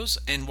shadows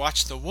and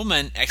watch the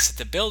woman exit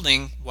the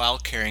building while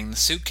carrying the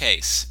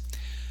suitcase.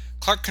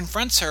 Clark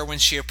confronts her when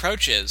she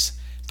approaches,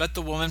 but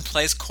the woman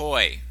plays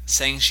coy,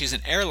 saying she's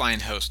an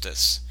airline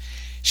hostess.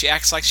 She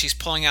acts like she's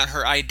pulling out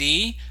her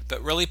ID,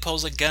 but really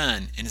pulls a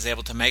gun and is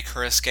able to make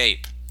her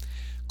escape.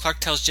 Clark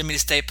tells Jimmy to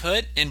stay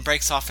put and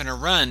breaks off in a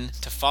run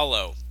to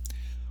follow.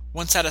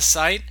 Once out of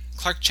sight,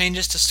 Clark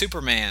changes to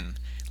Superman,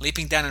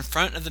 leaping down in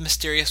front of the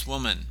mysterious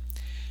woman.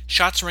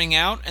 Shots ring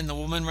out and the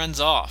woman runs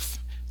off,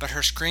 but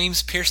her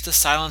screams pierce the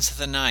silence of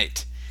the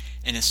night,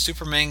 and as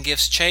Superman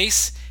gives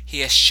chase,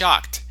 he is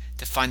shocked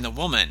to find the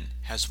woman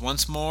has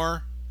once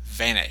more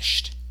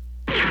vanished.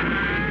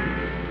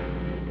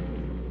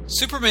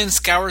 Superman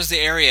scours the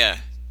area,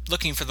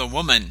 looking for the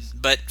woman,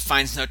 but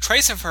finds no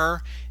trace of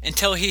her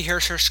until he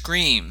hears her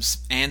screams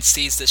and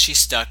sees that she's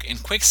stuck in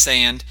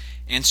quicksand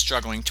and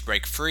struggling to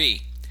break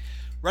free.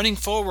 Running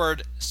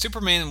forward,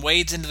 Superman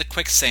wades into the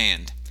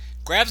quicksand,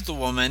 grabs the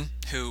woman,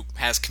 who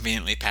has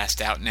conveniently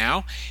passed out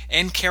now,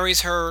 and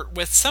carries her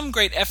with some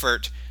great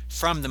effort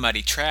from the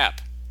muddy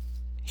trap.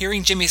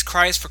 Hearing Jimmy's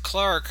cries for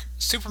Clark,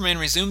 Superman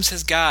resumes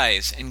his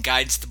guise and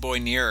guides the boy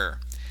nearer.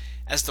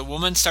 As the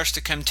woman starts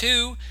to come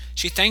to,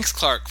 she thanks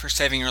Clark for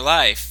saving her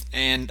life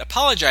and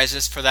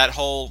apologizes for that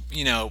whole,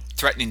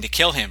 threatening to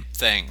kill him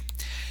thing.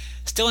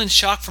 Still in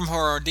shock from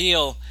her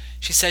ordeal,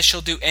 she says she'll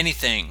do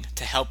anything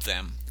to help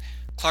them.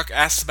 Clark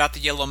asks about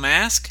the yellow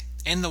mask,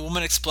 and the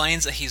woman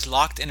explains that he's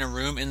locked in a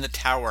room in the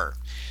tower.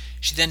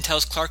 She then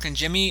tells Clark and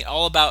Jimmy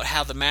all about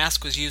how the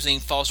mask was using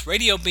false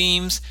radio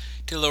beams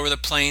to lower the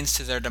planes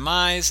to their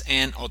demise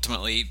and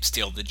ultimately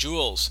steal the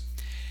jewels.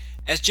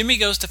 As Jimmy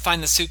goes to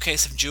find the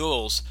suitcase of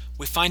jewels,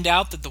 we find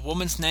out that the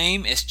woman's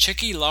name is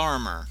Chicky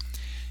Larimer.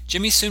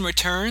 Jimmy soon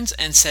returns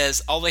and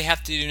says all they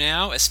have to do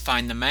now is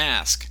find the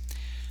mask.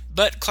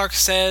 But Clark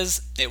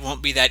says it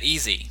won't be that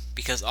easy,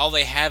 because all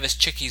they have is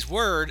Chicky's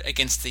word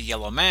against the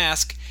yellow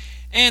mask,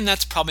 and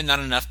that's probably not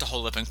enough to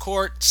hold up in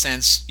court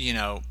since,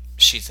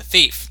 she's a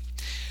thief.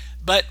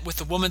 But with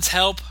the woman's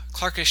help,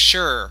 Clark is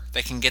sure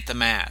they can get the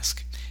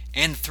mask,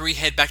 and the three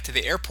head back to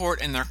the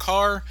airport in their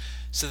car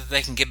so that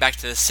they can get back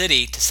to the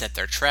city to set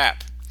their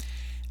trap.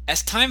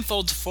 As time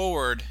folds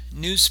forward,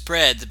 news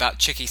spreads about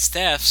Chicky's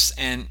thefts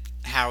and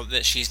how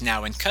that she's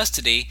now in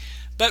custody,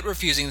 but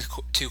refusing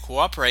to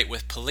cooperate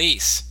with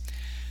police.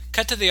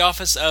 Cut to the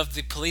office of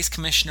the police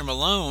commissioner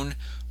Malone,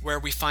 where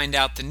we find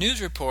out the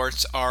news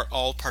reports are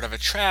all part of a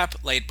trap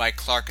laid by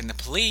Clark and the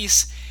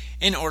police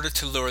in order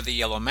to lure the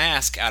Yellow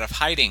Mask out of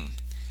hiding.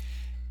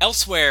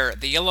 Elsewhere,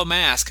 the Yellow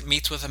Mask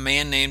meets with a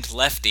man named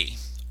Lefty,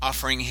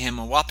 offering him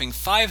a whopping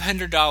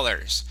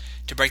 $500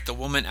 to break the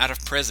woman out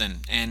of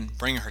prison and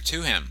bring her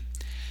to him.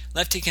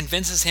 Lefty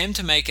convinces him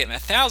to make it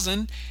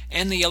 $1,000,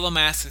 and the Yellow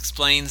Mask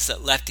explains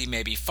that Lefty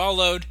may be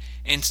followed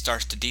and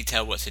starts to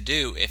detail what to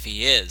do if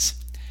he is.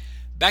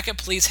 Back at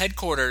police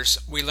headquarters,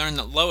 we learn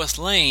that Lois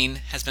Lane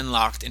has been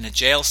locked in a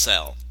jail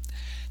cell.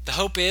 The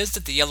hope is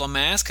that the Yellow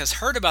Mask has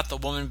heard about the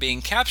woman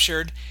being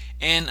captured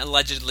and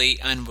allegedly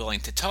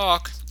unwilling to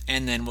talk,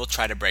 and then will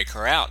try to break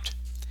her out.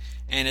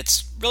 And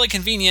it's really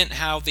convenient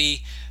how the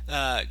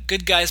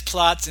good guys'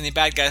 plots and the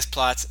bad guys'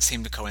 plots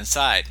seem to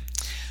coincide.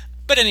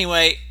 But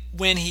anyway,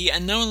 when he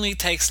unknowingly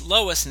takes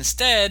Lois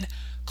instead,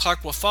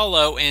 Clark will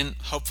follow and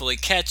hopefully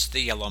catch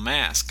the Yellow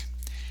Mask.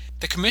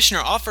 The Commissioner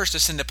offers to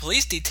send a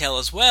police detail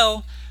as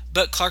well,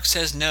 but Clark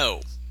says no,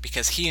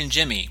 because he and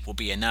Jimmy will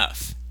be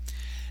enough.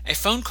 A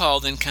phone call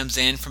then comes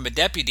in from a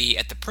deputy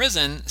at the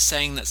prison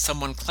saying that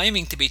someone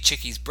claiming to be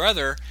Chickie's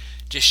brother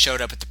just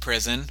showed up at the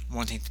prison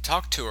wanting to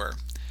talk to her.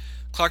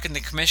 Clark and the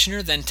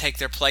Commissioner then take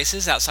their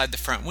places outside the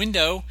front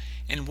window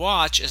and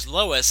watch as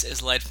Lois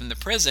is led from the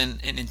prison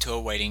and into a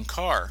waiting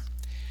car.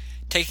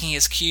 Taking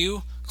his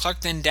cue,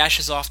 Clark then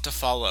dashes off to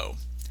follow.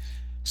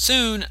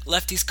 Soon,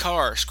 Lefty's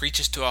car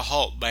screeches to a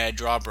halt by a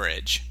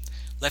drawbridge.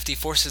 Lefty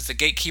forces the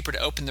gatekeeper to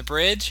open the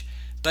bridge,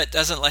 but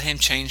doesn't let him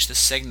change the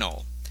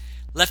signal.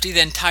 Lefty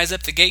then ties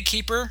up the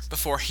gatekeeper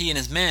before he and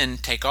his men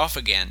take off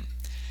again.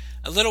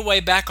 A little way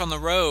back on the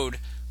road,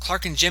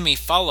 Clark and Jimmy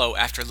follow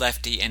after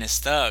Lefty and his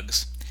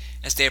thugs.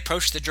 As they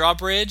approach the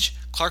drawbridge,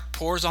 Clark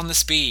pours on the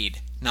speed,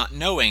 not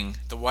knowing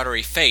the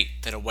watery fate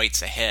that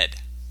awaits ahead.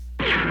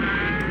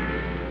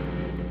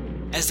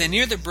 As they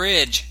near the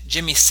bridge,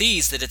 Jimmy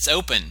sees that it's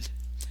open,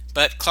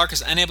 but Clark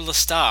is unable to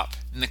stop,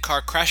 and the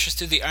car crashes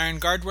through the iron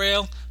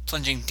guardrail,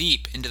 plunging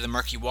deep into the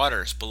murky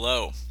waters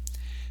below.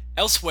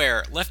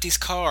 Elsewhere, Lefty's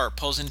car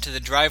pulls into the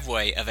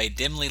driveway of a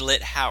dimly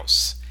lit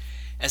house.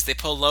 As they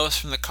pull Lois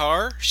from the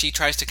car, she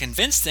tries to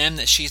convince them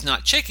that she's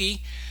not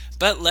Chickie,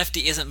 but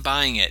Lefty isn't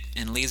buying it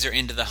and leads her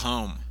into the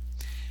home.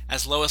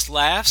 As Lois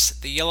laughs,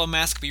 the Yellow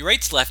Mask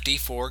berates Lefty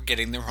for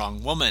getting the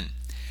wrong woman.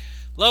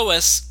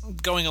 Lois,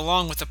 going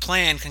along with the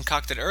plan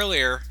concocted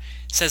earlier,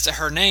 says that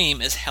her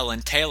name is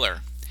Helen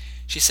Taylor.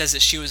 She says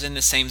that she was in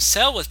the same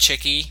cell with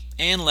Chickie,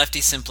 and Lefty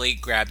simply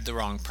grabbed the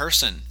wrong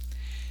person.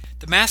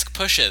 The Mask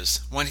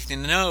pushes, wanting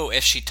to know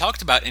if she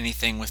talked about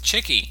anything with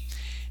Chickie,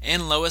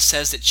 and Lois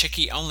says that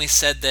Chickie only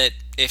said that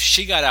if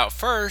she got out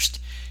first,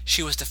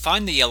 she was to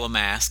find the Yellow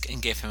Mask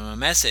and give him a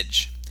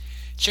message.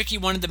 Chickie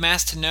wanted the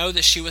Mask to know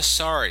that she was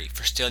sorry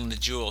for stealing the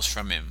jewels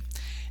from him,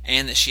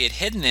 and that she had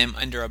hidden them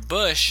under a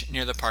bush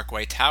near the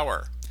Parkway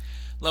Tower.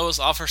 Lois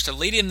offers to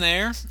lead him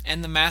there,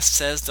 and the Mask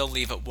says they'll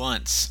leave at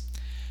once.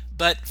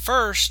 But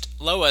first,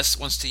 Lois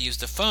wants to use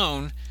the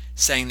phone,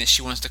 saying that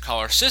she wants to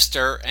call her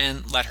sister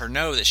and let her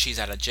know that she's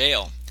out of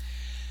jail.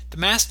 The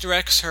Mask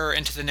directs her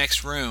into the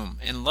next room,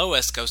 and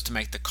Lois goes to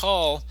make the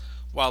call,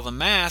 while the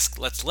Mask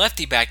lets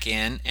Lefty back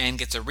in and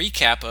gets a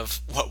recap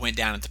of what went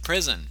down at the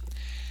prison.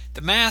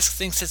 The Mask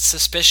thinks it's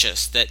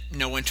suspicious that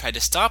no one tried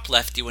to stop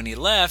Lefty when he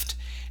left,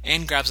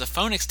 and grabs a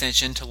phone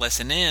extension to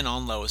listen in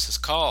on Lois's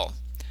call.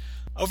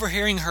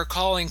 Overhearing her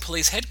calling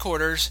police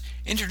headquarters,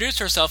 introduced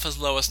herself as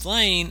Lois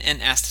Lane,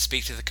 and asked to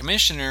speak to the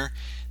Commissioner,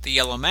 the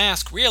Yellow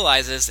Mask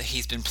realizes that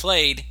he's been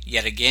played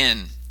yet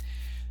again.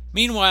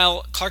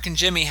 Meanwhile, Clark and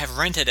Jimmy have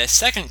rented a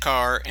second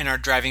car and are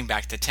driving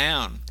back to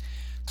town.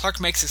 Clark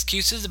makes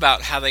excuses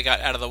about how they got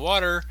out of the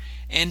water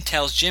and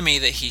tells Jimmy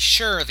that he's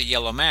sure the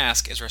Yellow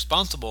Mask is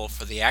responsible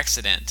for the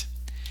accident.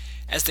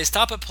 As they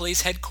stop at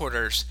police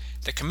headquarters,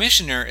 the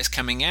Commissioner is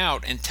coming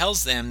out and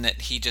tells them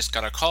that he just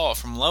got a call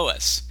from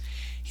Lois.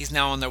 He's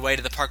now on their way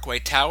to the Parkway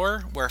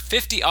Tower, where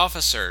 50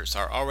 officers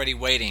are already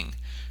waiting,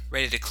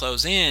 ready to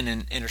close in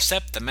and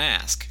intercept the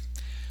Mask.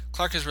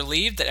 Clark is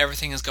relieved that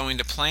everything is going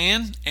to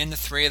plan, and the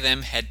three of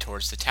them head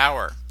towards the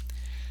tower.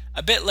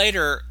 A bit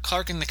later,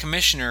 Clark and the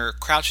Commissioner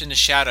crouch in the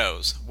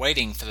shadows,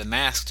 waiting for the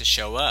Mask to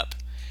show up.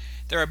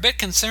 They're a bit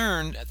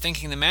concerned,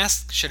 thinking the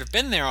Mask should have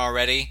been there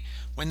already,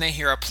 when they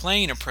hear a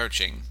plane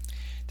approaching.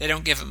 They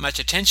don't give it much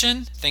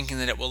attention, thinking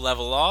that it will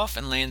level off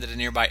and land at a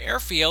nearby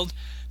airfield,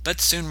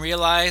 but soon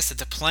realize that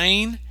the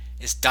plane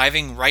is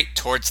diving right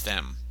towards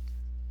them.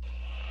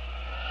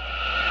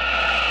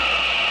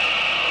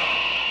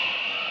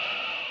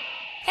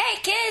 Hey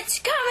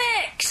kids,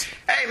 comics!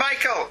 Hey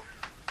Michael,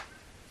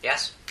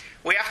 Yes?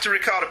 we have to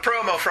record a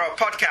promo for our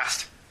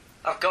podcast.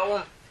 I've got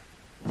one.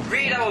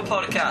 Read our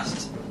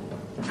podcast.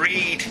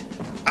 Read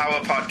our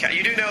podcast.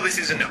 You do know this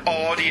is an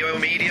audio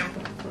medium?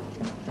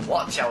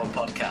 Watch our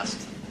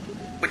podcast.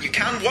 But you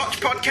can watch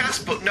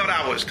podcasts, but not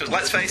ours, because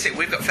let's face it,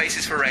 we've got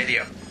faces for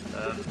radio.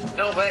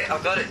 No, wait,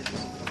 I've got it.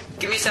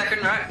 Give me a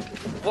second, right?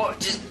 What?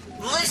 Just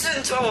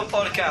listen to our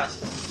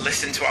podcast.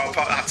 Listen to our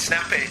podcast.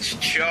 Snap it.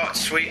 It's short,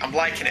 sweet. I'm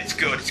liking it. It's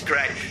good. It's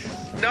great.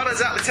 Not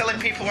exactly telling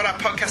people what our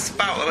podcast's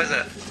about, though, is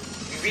it?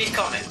 We read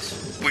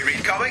comics. We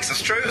read comics.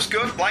 That's true. That's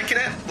good. Liking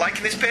it.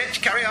 Liking this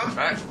pitch. Carry on.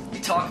 Right? We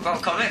talk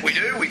about comics. We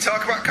do. We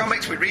talk about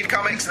comics. We read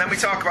comics, and then we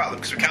talk about them,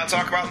 because we can't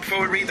talk about them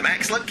before we read them.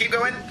 Excellent. Keep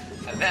going.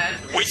 And then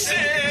We sing!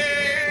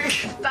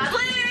 Badly!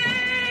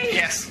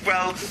 Yes,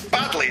 well,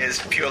 badly is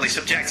purely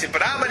subjective,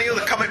 but how many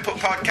other comic book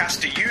podcasts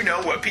do you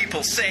know where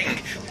people sing?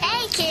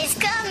 Hey kids,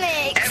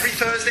 comics! Every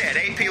Thursday at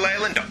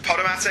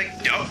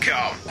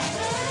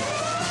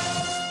apleyland.podomatic.com.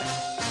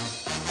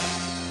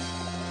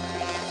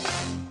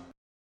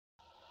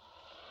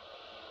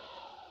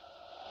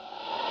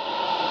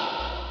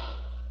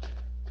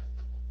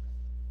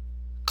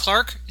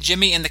 Clark,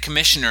 Jimmy, and the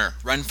Commissioner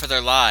run for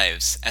their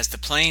lives as the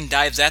plane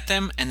dives at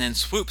them and then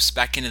swoops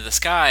back into the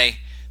sky,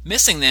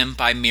 missing them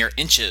by mere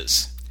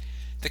inches.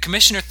 The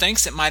Commissioner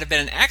thinks it might have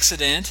been an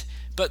accident,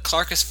 but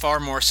Clark is far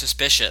more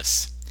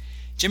suspicious.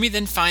 Jimmy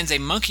then finds a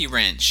monkey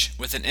wrench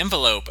with an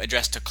envelope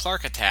addressed to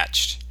Clark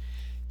attached.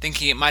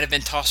 Thinking it might have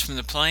been tossed from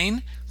the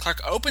plane,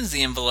 Clark opens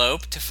the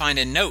envelope to find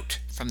a note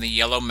from the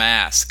Yellow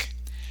Mask.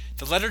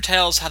 The letter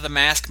tells how the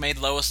mask made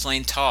Lois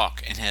Lane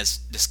talk and has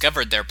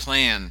discovered their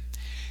plan.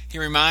 He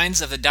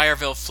reminds of the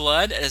Dyerville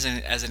flood as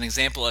an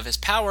example of his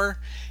power,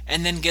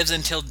 and then gives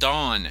until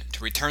dawn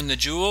to return the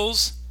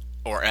jewels,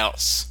 or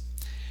else.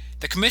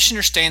 The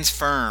commissioner stands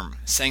firm,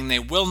 saying they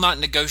will not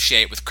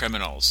negotiate with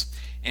criminals,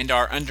 and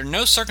are under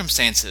no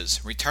circumstances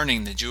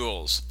returning the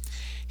jewels.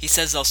 He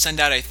says they'll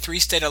send out a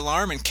 3-state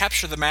alarm and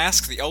capture the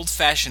mask the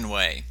old-fashioned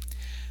way.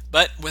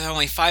 But with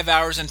only 5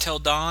 hours until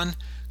dawn,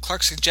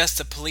 Clark suggests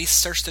the police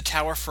search the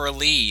tower for a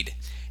lead,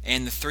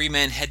 and the 3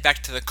 men head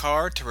back to the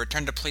car to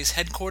return to police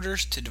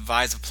headquarters to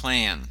devise a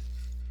plan.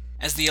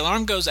 As the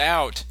alarm goes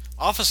out,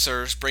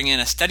 officers bring in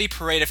a steady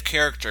parade of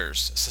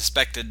characters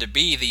suspected to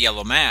be the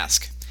Yellow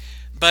Mask.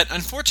 But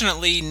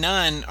unfortunately,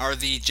 none are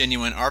the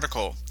genuine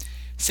article.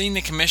 Seeing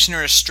the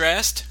commissioner is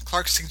stressed,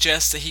 Clark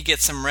suggests that he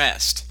get some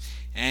rest,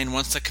 and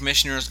once the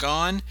commissioner is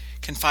gone,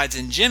 confides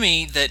in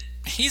Jimmy that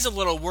he's a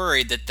little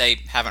worried that they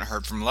haven't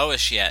heard from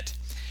Lois yet.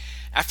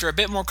 After a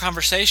bit more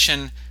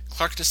conversation,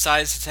 Clark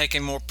decides to take a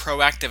more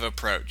proactive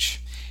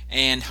approach,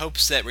 and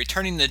hopes that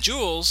returning the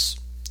jewels,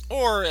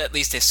 or at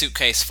least a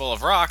suitcase full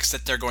of rocks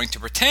that they're going to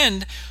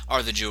pretend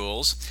are the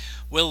jewels,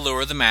 will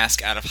lure the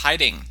mask out of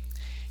hiding.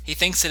 He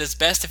thinks it is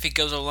best if he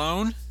goes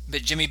alone,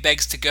 but Jimmy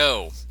begs to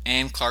go,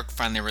 and Clark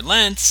finally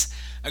relents,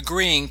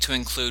 agreeing to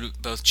include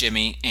both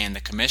Jimmy and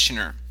the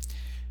commissioner.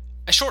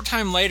 A short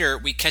time later,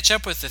 we catch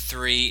up with the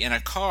 3 in a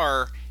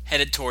car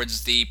headed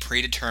towards the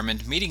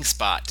predetermined meeting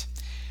spot.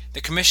 The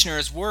commissioner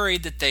is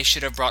worried that they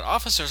should have brought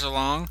officers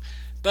along,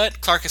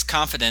 but Clark is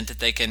confident that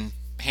they can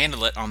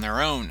handle it on their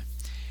own.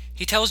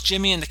 He tells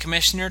Jimmy and the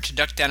commissioner to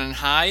duck down and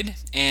hide,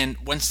 and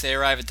once they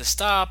arrive at the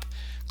stop,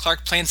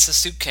 Clark plants the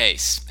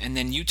suitcase, and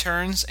then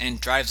U-turns and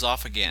drives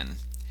off again.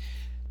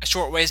 A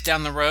short ways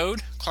down the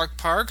road, Clark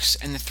parks,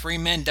 and the 3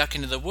 men duck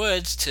into the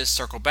woods to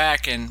circle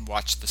back and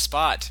watch the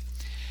spot.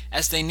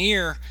 As they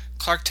near,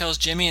 Clark tells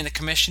Jimmy and the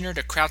commissioner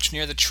to crouch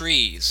near the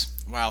trees,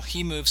 while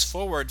he moves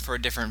forward for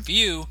a different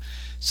view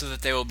so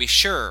that they will be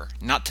sure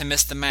not to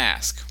miss the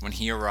mask when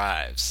he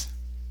arrives.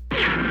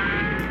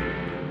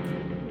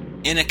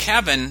 In a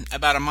cabin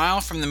about a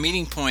mile from the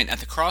meeting point at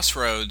the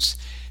crossroads,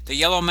 the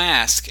Yellow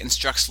Mask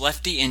instructs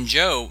Lefty and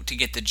Joe to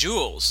get the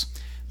jewels,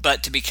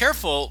 but to be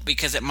careful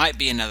because it might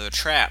be another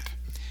trap.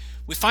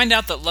 We find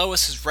out that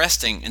Lois is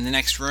resting in the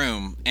next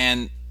room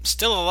and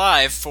still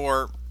alive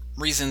for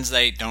reasons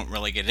they don't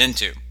really get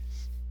into.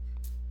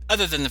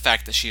 Other than the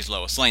fact that she's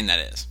Lois Lane, that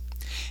is.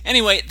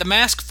 Anyway, the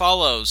mask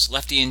follows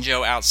Lefty and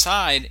Joe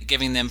outside,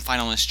 giving them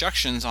final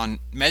instructions on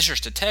measures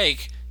to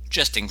take,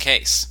 just in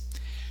case.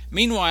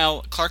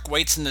 Meanwhile, Clark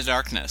waits in the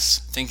darkness,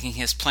 thinking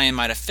his plan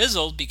might have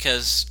fizzled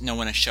because no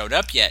one has showed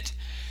up yet.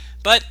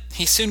 But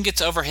he soon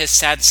gets over his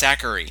sad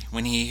sackery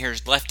when he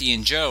hears Lefty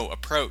and Joe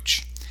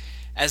approach.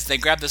 As they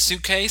grab the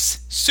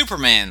suitcase,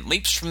 Superman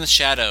leaps from the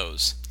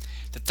shadows.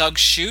 The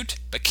thugs shoot,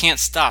 but can't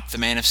stop the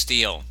Man of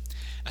Steel.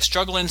 A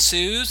struggle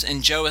ensues,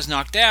 and Joe is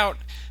knocked out,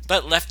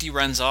 but Lefty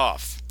runs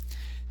off.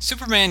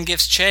 Superman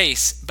gives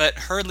chase, but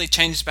hurriedly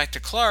changes back to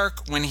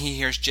Clark when he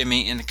hears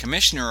Jimmy and the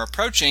commissioner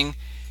approaching,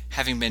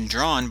 having been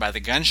drawn by the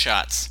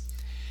gunshots.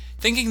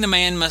 Thinking the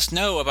man must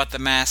know about the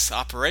mask's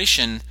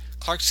operation,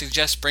 Clark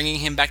suggests bringing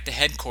him back to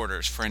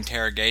headquarters for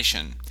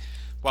interrogation.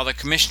 While the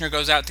commissioner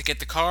goes out to get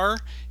the car,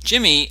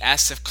 Jimmy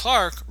asks if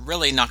Clark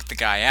really knocked the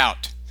guy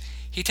out.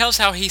 He tells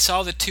how he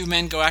saw the 2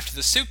 men go after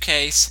the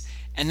suitcase,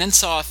 and then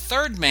saw a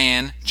 3rd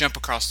man jump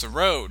across the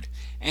road,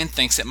 and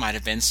thinks it might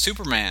have been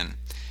Superman.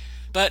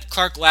 But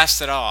Clark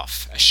laughs it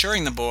off,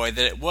 assuring the boy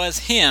that it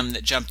was him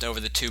that jumped over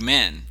the 2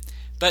 men,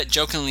 but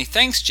jokingly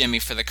thanks Jimmy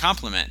for the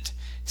compliment,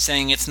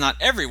 saying it's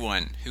not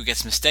everyone who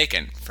gets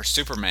mistaken for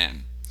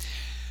Superman.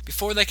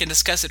 Before they can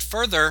discuss it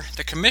further,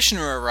 the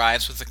commissioner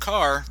arrives with the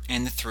car,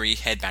 and the 3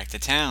 head back to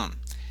town.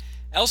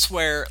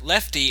 Elsewhere,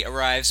 Lefty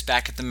arrives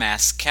back at the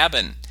mask's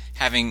cabin,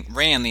 having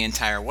ran the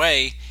entire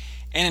way,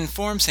 and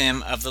informs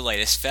him of the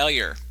latest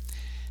failure.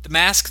 The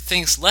mask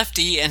thinks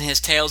Lefty and his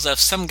tales of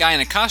some guy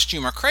in a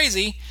costume are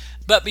crazy,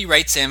 but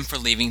berates him for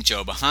leaving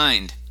Joe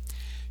behind.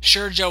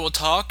 Sure Joe will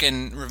talk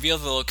and reveal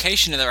the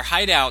location of their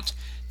hideout,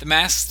 the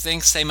mask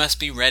thinks they must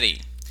be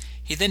ready.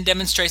 He then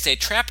demonstrates a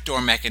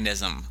trapdoor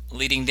mechanism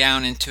leading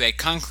down into a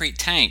concrete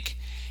tank,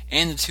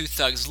 and the 2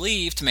 thugs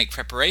leave to make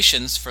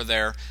preparations for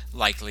their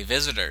likely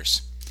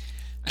visitors.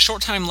 A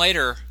short time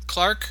later,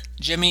 Clark,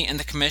 Jimmy, and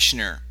the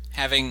commissioner,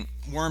 having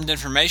wormed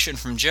information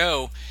from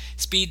Joe,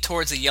 speed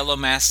towards the Yellow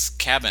Mask's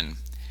cabin.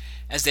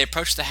 As they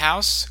approach the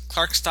house,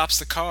 Clark stops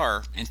the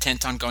car,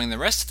 intent on going the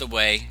rest of the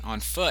way on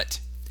foot.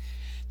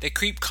 They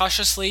creep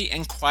cautiously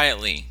and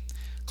quietly.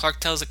 Clark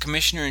tells the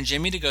commissioner and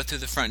Jimmy to go through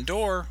the front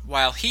door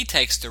while he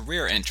takes the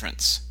rear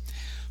entrance.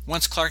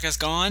 Once Clark has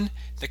gone,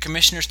 the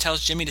commissioner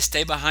tells Jimmy to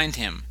stay behind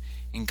him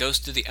and goes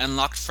through the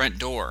unlocked front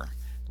door,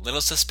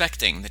 little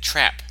suspecting the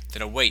trap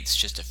that awaits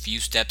just a few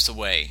steps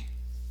away.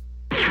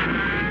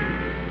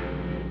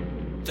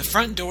 The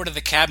front door to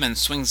the cabin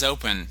swings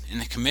open,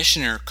 and the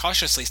commissioner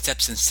cautiously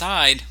steps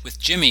inside with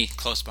Jimmy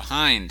close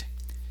behind.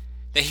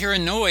 They hear a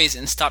noise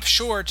and stop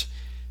short,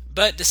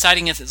 but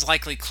deciding it's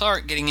likely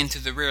Clark getting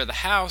into the rear of the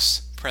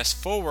house, press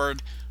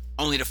forward,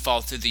 only to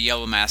fall through the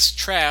Yellow Mask's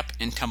trap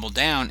and tumble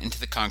down into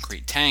the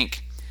concrete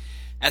tank.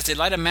 As they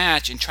light a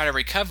match and try to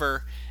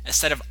recover, a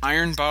set of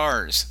iron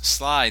bars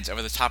slides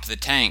over the top of the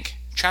tank,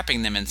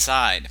 trapping them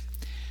inside.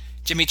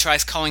 Jimmy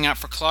tries calling out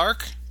for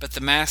Clark, but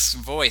the mask's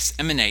voice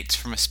emanates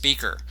from a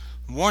speaker,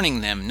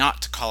 warning them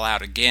not to call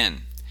out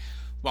again.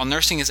 While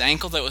nursing his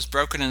ankle that was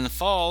broken in the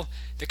fall,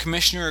 the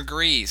commissioner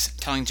agrees,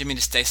 telling Jimmy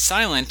to stay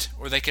silent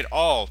or they could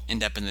all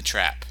end up in the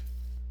trap.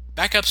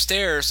 Back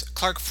upstairs,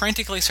 Clark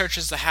frantically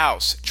searches the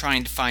house,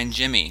 trying to find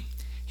Jimmy.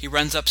 He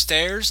runs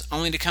upstairs,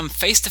 only to come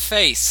face to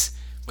face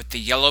with the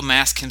Yellow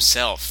Mask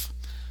himself.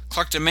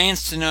 Clark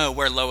demands to know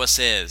where Lois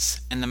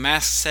is, and the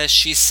mask says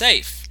she's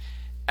safe,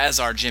 as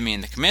are Jimmy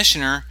and the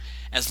commissioner,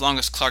 as long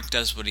as Clark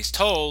does what he's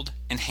told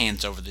and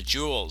hands over the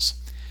jewels.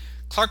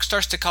 Clark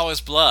starts to call his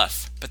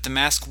bluff, but the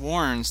mask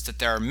warns that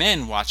there are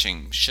men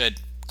watching should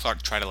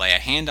Clark try to lay a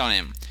hand on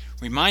him,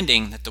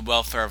 reminding that the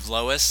welfare of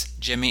Lois,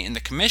 Jimmy, and the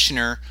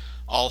commissioner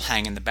all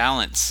hang in the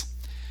balance.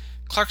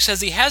 Clark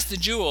says he has the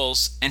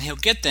jewels, and he'll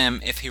get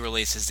them if he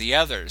releases the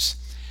others.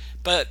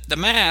 But the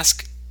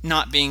mask,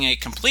 not being a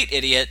complete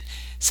idiot,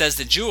 says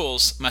the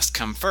jewels must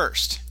come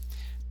first.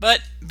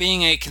 But,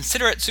 being a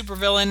considerate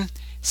supervillain,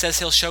 says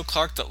he'll show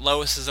Clark that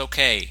Lois is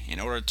okay in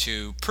order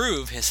to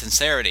prove his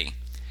sincerity.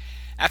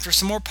 After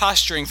some more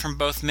posturing from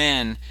both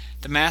men,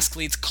 the mask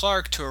leads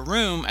Clark to a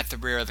room at the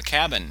rear of the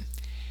cabin.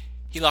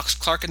 He locks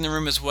Clark in the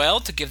room as well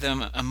to give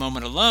them a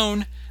moment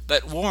alone,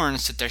 but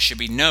warns that there should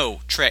be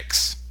no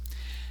tricks.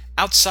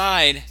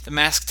 Outside, the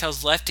mask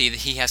tells Lefty that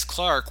he has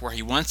Clark where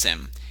he wants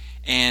him,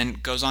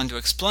 and goes on to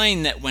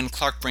explain that when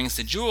Clark brings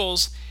the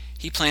jewels,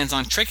 he plans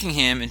on tricking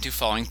him into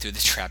falling through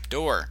the trap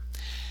door.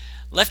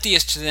 Lefty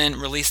is to then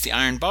release the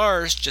iron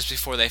bars just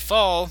before they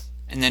fall,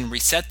 and then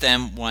reset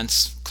them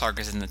once Clark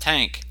is in the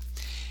tank,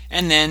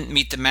 and then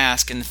meet the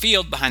mask in the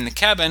field behind the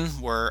cabin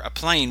where a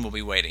plane will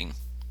be waiting.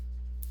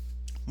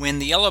 When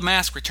the Yellow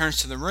Mask returns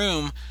to the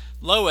room,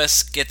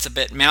 Lois gets a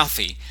bit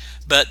mouthy,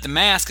 but the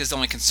mask is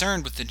only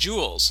concerned with the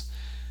jewels.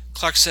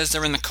 Clark says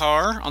they're in the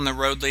car on the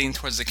road leading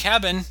towards the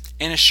cabin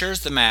and assures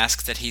the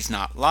mask that he's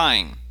not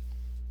lying.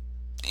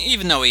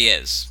 Even though he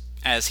is,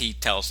 as he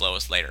tells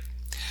Lois later.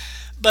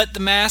 But the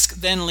mask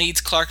then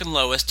leads Clark and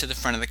Lois to the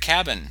front of the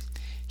cabin.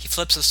 He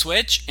flips a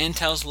switch and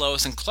tells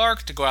Lois and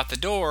Clark to go out the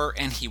door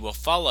and he will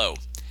follow.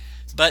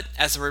 But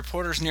as the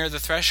reporters near the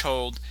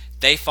threshold,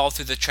 they fall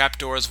through the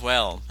trapdoor as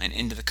well and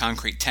into the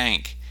concrete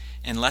tank,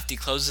 and Lefty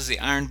closes the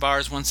iron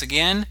bars once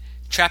again,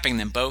 trapping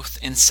them both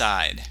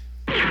inside.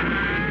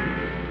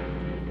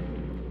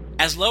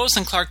 As Lois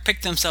and Clark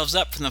pick themselves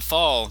up from the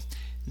fall,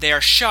 they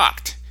are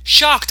shocked,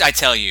 I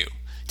tell you,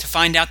 to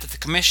find out that the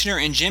commissioner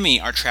and Jimmy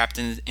are trapped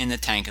in the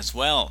tank as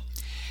well.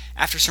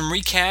 After some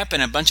recap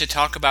and a bunch of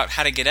talk about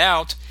how to get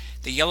out,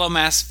 the Yellow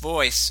Mask's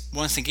voice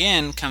once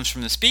again comes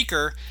from the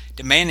speaker,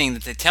 demanding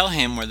that they tell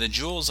him where the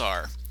jewels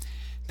are.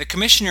 The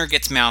commissioner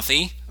gets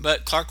mouthy,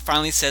 but Clark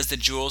finally says the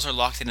jewels are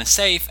locked in a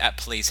safe at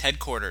police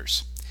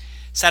headquarters.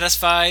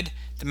 Satisfied,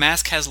 the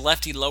mask has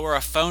Lefty lower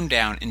a phone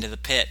down into the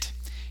pit.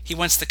 He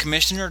wants the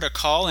commissioner to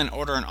call and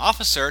order an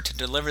officer to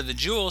deliver the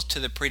jewels to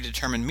the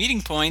predetermined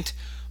meeting point,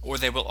 or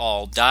they will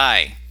all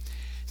die.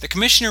 The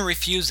commissioner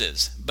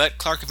refuses, but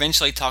Clark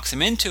eventually talks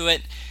him into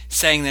it,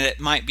 saying that it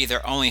might be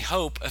their only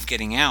hope of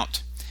getting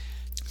out.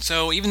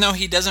 So even though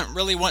he doesn't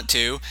really want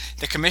to,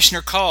 the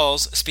commissioner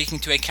calls, speaking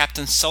to a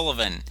Captain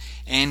Sullivan,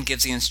 and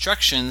gives the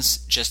instructions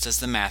just as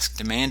the mask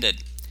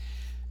demanded.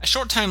 A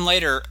short time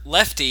later,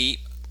 Lefty,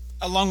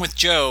 along with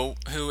Joe,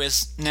 who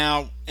is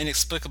now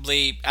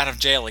inexplicably out of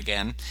jail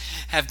again,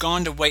 have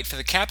gone to wait for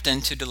the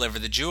captain to deliver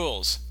the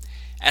jewels.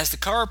 As the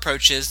car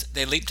approaches,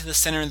 they leap to the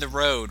center of the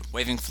road,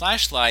 waving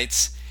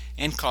flashlights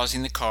and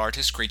causing the car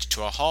to screech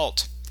to a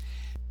halt.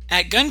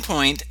 At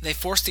gunpoint, they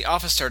force the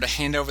officer to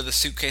hand over the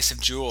suitcase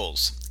of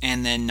jewels,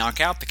 and then knock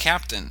out the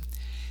captain.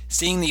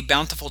 Seeing the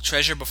bountiful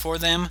treasure before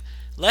them,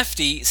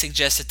 Lefty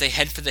suggests that they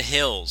head for the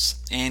hills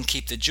and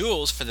keep the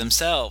jewels for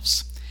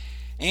themselves.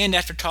 And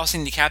after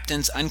tossing the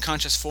captain's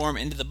unconscious form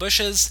into the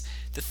bushes,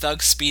 the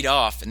thugs speed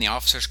off in the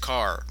officer's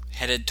car,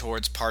 headed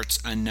towards parts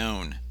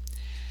unknown.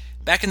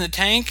 Back in the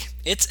tank,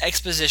 it's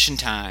exposition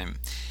time.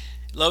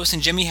 Lois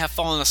and Jimmy have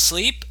fallen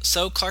asleep,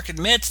 so Clark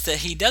admits that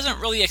he doesn't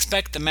really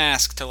expect the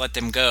mask to let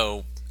them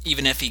go,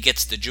 even if he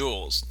gets the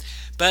jewels.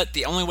 But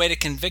the only way to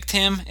convict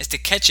him is to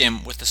catch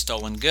him with the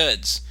stolen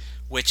goods,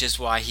 which is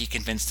why he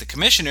convinced the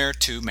commissioner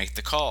to make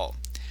the call.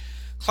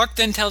 Clark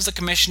then tells the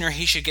commissioner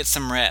he should get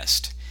some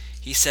rest.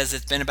 He says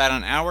it's been about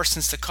an hour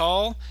since the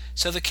call,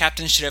 so the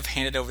captain should have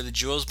handed over the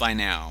jewels by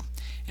now,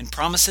 and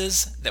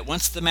promises that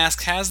once the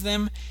mask has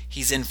them,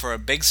 he's in for a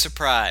big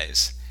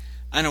surprise,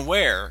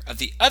 unaware of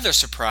the other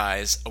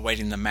surprise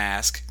awaiting the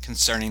mask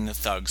concerning the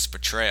thug's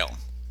betrayal.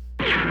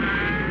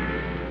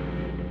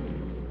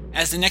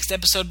 As the next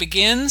episode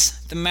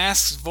begins, the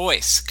mask's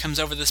voice comes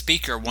over the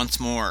speaker once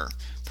more,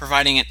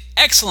 providing an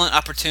excellent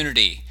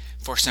opportunity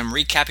for some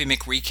recappy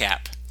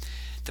McRecap.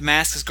 The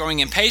Mask is growing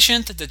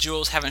impatient that the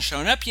jewels haven't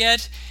shown up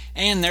yet,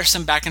 and there's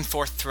some back and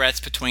forth threats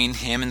between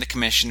him and the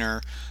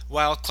Commissioner,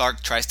 while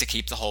Clark tries to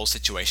keep the whole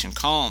situation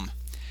calm.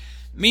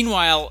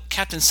 Meanwhile,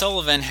 Captain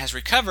Sullivan has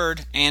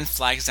recovered and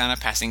flags down a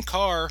passing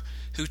car,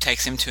 who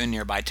takes him to a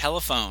nearby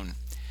telephone.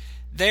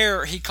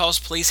 There, he calls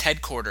police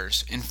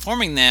headquarters,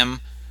 informing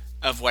them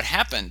of what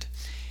happened.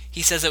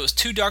 He says it was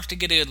too dark to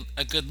get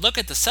a good look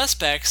at the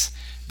suspects,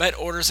 but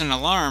orders an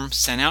alarm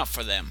sent out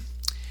for them.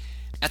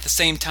 At the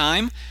same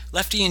time,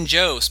 Lefty and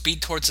Joe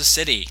speed towards the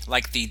city,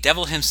 like the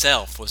devil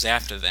himself was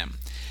after them.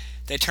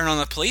 They turn on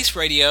the police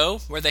radio,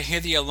 where they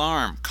hear the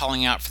alarm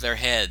calling out for their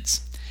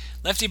heads.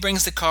 Lefty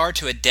brings the car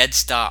to a dead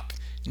stop,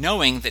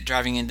 knowing that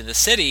driving into the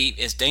city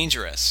is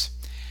dangerous.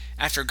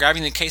 After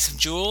grabbing the case of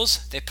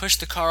jewels, they push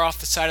the car off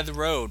the side of the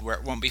road where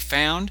it won't be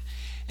found,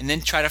 and then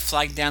try to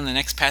flag down the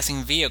next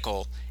passing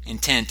vehicle,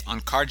 intent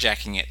on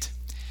carjacking it.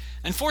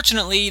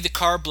 Unfortunately, the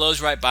car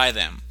blows right by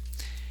them.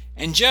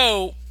 And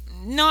Joe,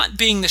 not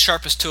being the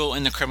sharpest tool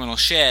in the criminal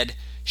shed,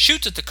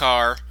 shoots at the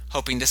car,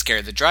 hoping to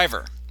scare the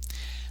driver.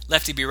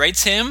 Lefty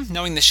berates him,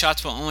 knowing the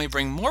shots will only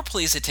bring more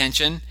police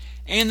attention,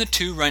 and the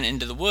two run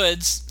into the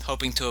woods,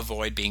 hoping to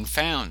avoid being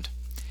found.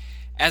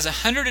 As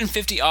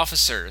 150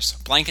 officers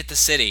blanket the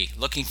city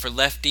looking for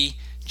Lefty,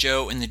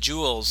 Joe, and the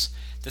jewels,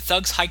 the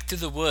thugs hike through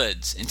the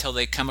woods until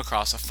they come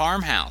across a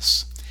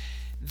farmhouse.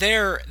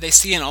 There, they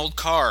see an old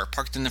car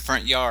parked in the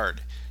front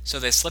yard, so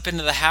they slip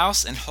into the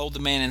house and hold the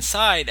man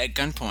inside at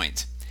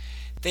gunpoint.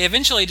 They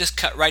eventually just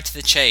cut right to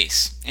the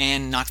chase,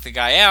 and knock the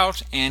guy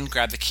out, and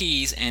grab the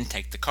keys and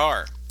take the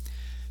car.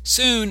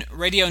 Soon,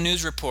 radio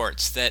news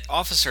reports that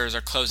officers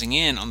are closing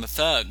in on the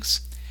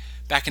thugs.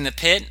 Back in the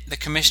pit, the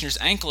Commissioner's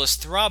ankle is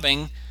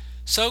throbbing,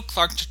 so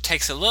Clark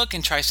takes a look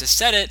and tries to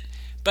set it,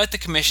 but the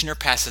Commissioner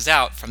passes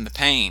out from the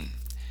pain.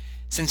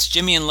 Since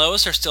Jimmy and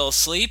Lois are still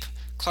asleep,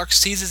 Clark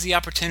seizes the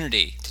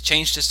opportunity to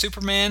change to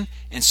Superman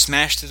and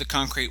smash through the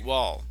concrete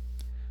wall.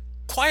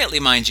 Quietly,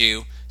 mind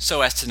you,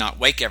 so as to not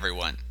wake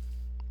everyone.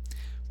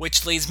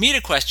 Which leads me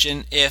to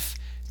question if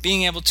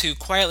being able to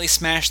quietly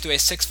smash through a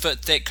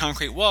 6-foot-thick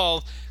concrete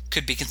wall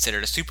could be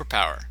considered a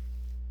superpower.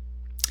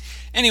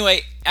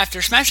 Anyway,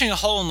 after smashing a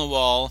hole in the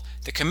wall,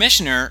 the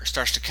Commissioner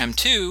starts to come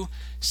to,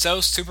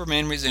 so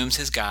Superman resumes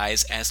his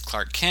guise as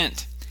Clark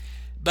Kent.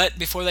 But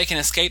before they can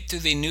escape through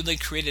the newly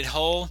created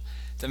hole,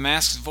 the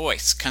Mask's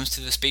voice comes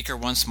to the speaker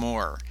once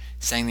more,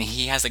 saying that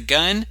he has a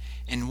gun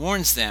and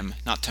warns them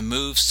not to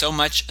move so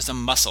much as a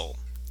muscle.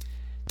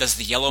 Does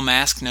the Yellow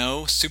Mask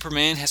know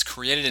Superman has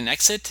created an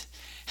exit?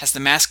 Has the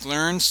Mask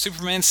learned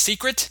Superman's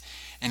secret?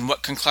 And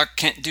what can Clark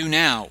Kent do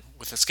now,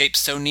 with escape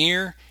so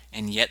near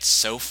and yet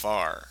so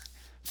far?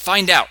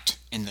 Find out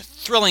in the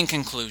thrilling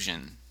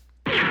conclusion.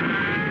 The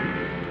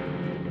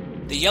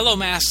Yellow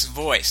Mask's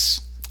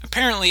voice,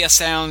 apparently a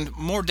sound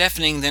more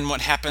deafening than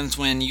what happens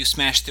when you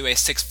smash through a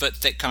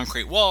 6-foot-thick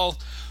concrete wall,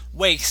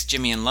 wakes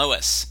Jimmy and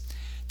Lois.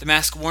 The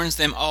Mask warns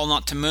them all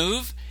not to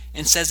move,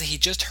 and says that he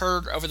just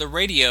heard over the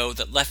radio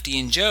that Lefty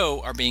and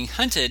Joe are being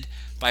hunted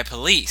by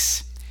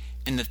police,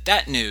 and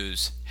that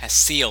news has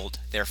sealed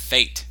their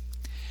fate.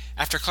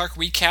 After Clark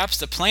recaps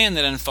the plan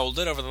that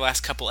unfolded over the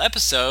last couple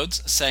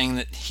episodes, saying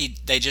that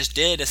they just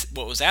did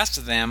what was asked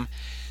of them,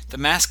 the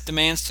Mask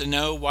demands to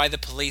know why the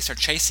police are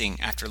chasing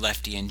after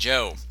Lefty and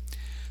Joe.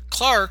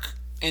 Clark,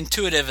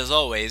 intuitive as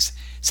always,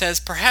 says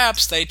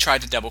perhaps they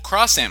tried to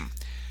double-cross him,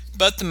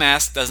 but the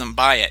Mask doesn't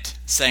buy it,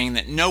 saying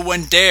that no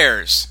one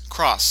dares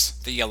cross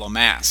the Yellow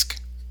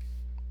Mask.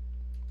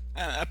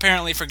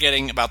 Apparently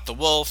forgetting about the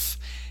wolf,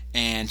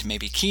 and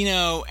maybe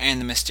Kino,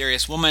 and the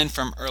mysterious woman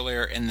from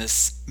earlier in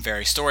this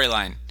very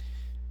storyline,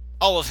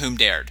 all of whom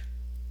dared.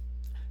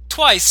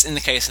 Twice in the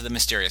case of the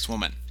mysterious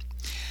woman.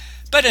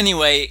 But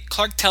anyway,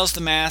 Clark tells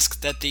the Mask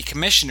that the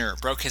Commissioner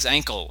broke his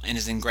ankle and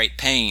is in great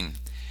pain,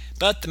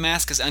 but the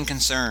Mask is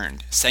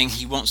unconcerned, saying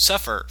he won't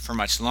suffer for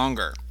much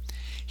longer.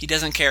 He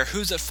doesn't care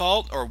who's at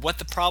fault or what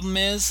the problem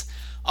is.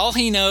 All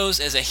he knows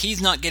is that he's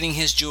not getting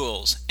his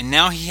jewels, and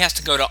now he has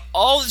to go to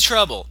all the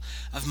trouble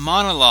of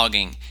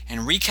monologuing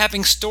and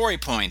recapping story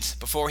points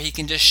before he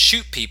can just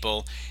shoot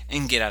people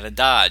and get out of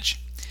Dodge.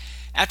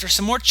 After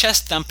some more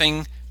chest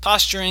thumping,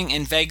 posturing,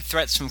 and vague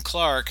threats from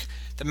Clark,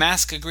 the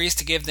Mask agrees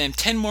to give them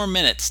 10 more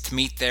minutes to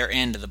meet their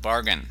end of the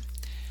bargain.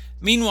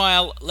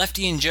 Meanwhile,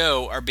 Lefty and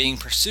Joe are being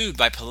pursued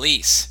by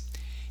police.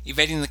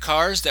 Evading the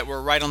cars that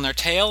were right on their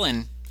tail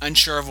and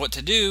unsure of what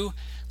to do,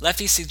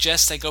 Lefty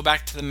suggests they go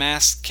back to the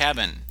Mask's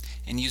cabin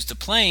and use the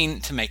plane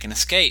to make an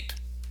escape.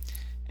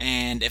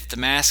 And if the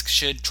Mask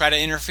should try to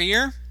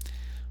interfere,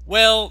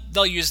 well,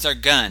 they'll use their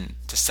gun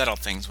to settle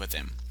things with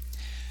him.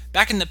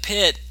 Back in the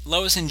pit,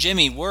 Lois and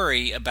Jimmy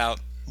worry about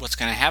what's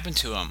going to happen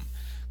to him.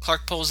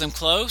 Clark pulls them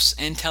close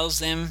and tells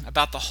them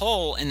about the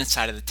hole in the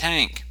side of the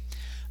tank.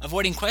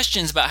 Avoiding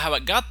questions about how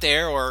it got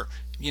there or,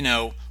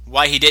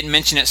 why he didn't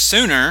mention it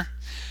sooner,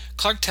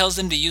 Clark tells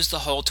them to use the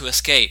hole to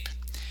escape.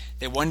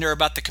 They wonder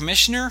about the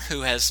Commissioner,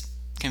 who has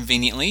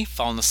conveniently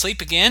fallen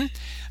asleep again,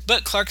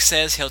 but Clark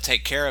says he'll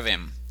take care of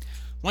him.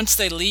 Once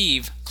they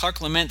leave,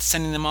 Clark laments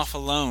sending them off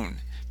alone,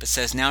 but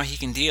says now he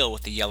can deal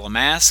with the Yellow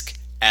Mask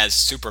as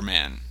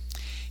Superman.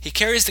 He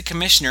carries the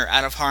Commissioner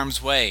out of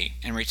harm's way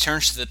and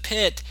returns to the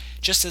pit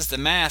just as the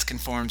Mask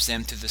informs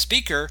them through the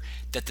speaker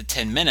that the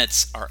 10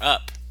 minutes are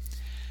up.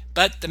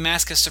 But the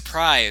Mask is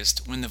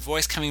surprised when the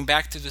voice coming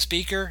back through the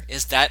speaker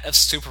is that of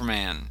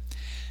Superman.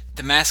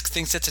 The Mask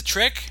thinks it's a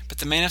trick, but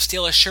the Man of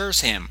Steel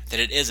assures him that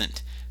it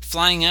isn't,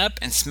 flying up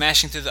and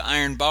smashing through the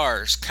iron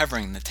bars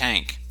covering the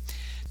tank.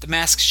 The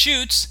Mask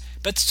shoots,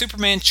 but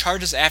Superman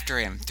charges after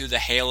him through the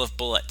hail of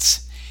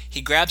bullets.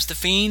 He grabs the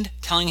Fiend,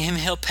 telling him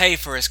he'll pay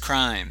for his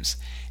crimes,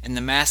 and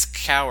the Mask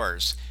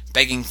cowers,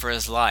 begging for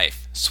his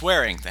life,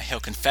 swearing that he'll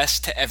confess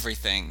to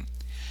everything.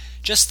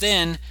 Just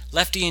then,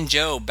 Lefty and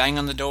Joe bang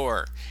on the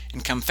door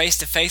and come face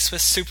to face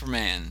with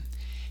Superman.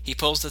 He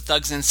pulls the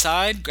thugs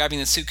inside, grabbing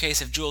the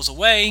suitcase of jewels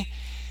away,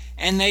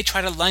 and they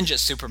try to lunge at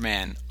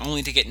Superman,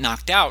 only to get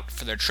knocked out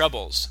for their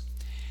troubles.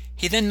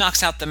 He then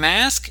knocks out the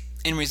Mask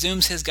and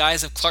resumes his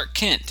guise of Clark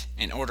Kent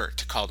in order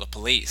to call the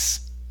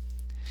police.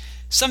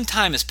 Some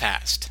time has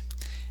passed.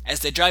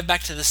 As they drive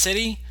back to the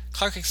city,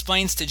 Clark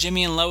explains to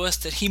Jimmy and Lois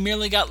that he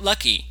merely got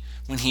lucky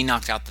when he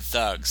knocked out the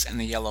thugs and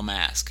the Yellow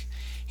Mask.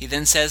 He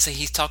then says that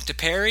he's talked to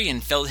Perry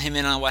and filled him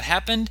in on what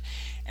happened,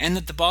 and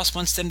that the boss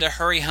wants them to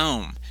hurry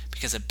home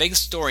because a big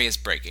story is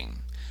breaking,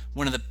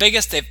 one of the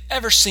biggest they've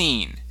ever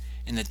seen,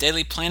 and the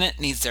Daily Planet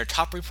needs their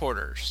top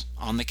reporters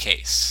on the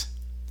case.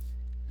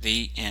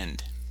 The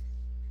end.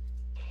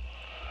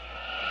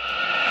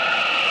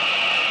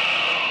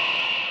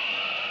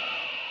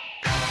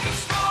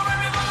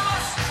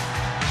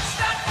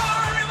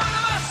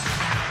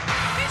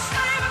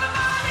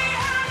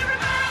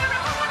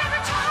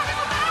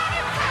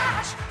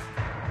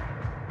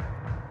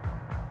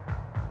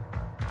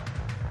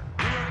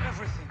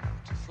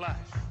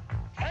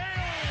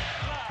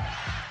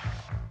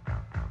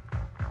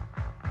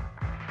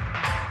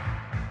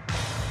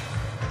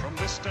 From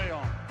this day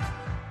on,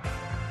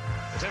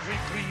 let every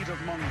breed of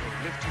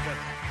Mongo live together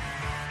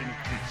in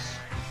peace.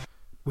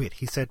 Wait,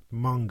 he said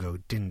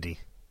Mongo, didn't he?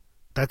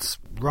 That's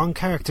wrong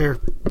character,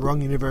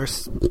 wrong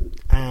universe,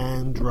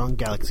 and wrong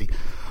galaxy.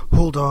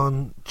 Hold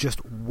on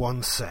just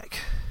one sec.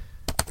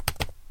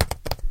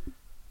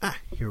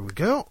 Here we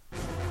go.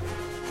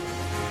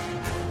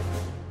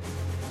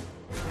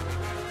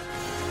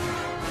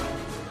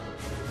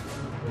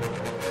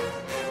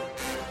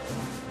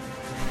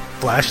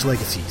 Flash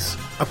Legacies,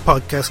 a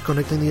podcast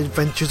connecting the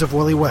adventures of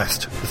Wally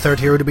West, the third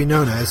hero to be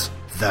known as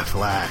The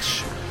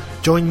Flash.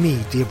 Join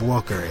me, Dave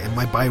Walker, in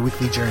my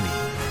bi-weekly journey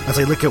as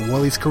I look at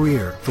Wally's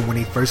career from when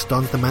he first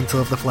donned the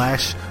mantle of The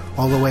Flash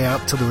all the way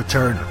up to the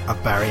return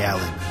of Barry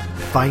Allen.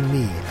 Find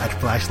me at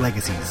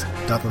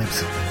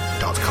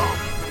flashlegacies.libsyn.com.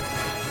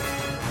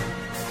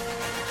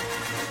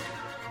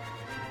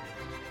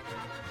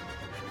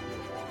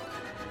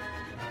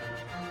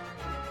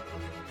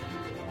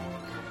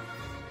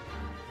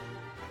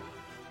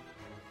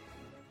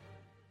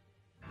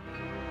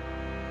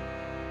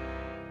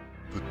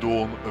 The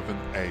dawn of an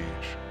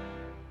age.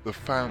 The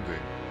founding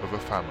of a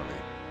family.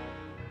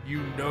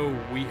 You know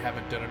we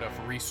haven't done enough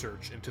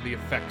research into the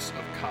effects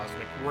of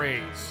cosmic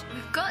rays.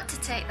 We've got to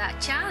take that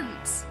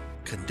chance.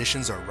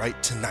 Conditions are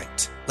right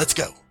tonight. Let's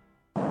go.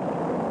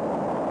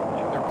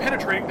 They're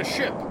penetrating the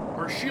ship.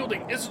 Our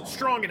shielding isn't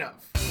strong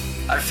enough.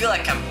 I feel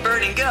like I'm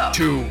burning up.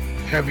 Too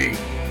heavy.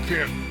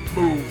 Can't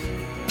move.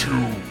 Too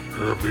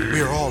heavy.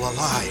 We're all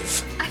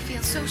alive. I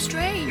feel so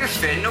strange. You're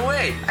fading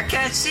away. I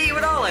can't see you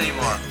at all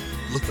anymore.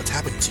 Look what's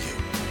happening to you.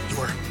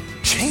 You're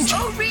changing.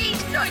 Oh, Reed,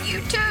 not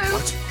you too.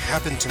 What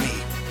happened to me?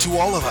 To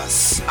all of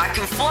us. I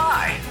can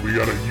fly. We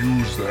gotta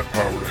use that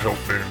power to help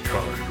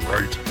mankind,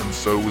 right? And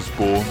so was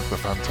born the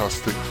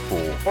Fantastic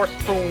Four. For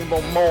soon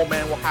the Mole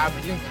Man will have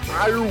the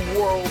entire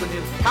world in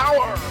his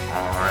power.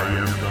 I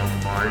am the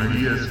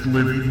mightiest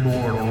living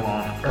mortal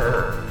on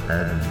Earth,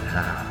 and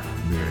half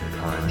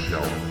mankind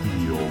shall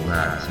feel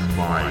that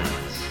might.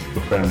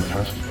 The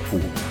Fantastic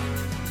Four.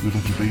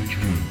 Little do they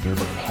dream they're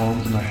but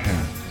pawns in the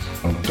hands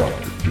of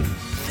Dr. Doom.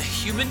 The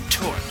Human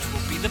Torch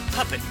will be the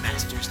Puppet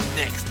Master's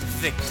next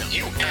victim.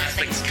 You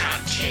Earthlings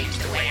can't change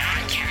the way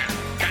I can.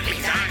 That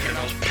means I'm the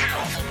most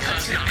powerful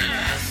person on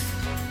Earth.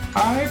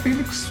 I've been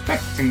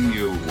expecting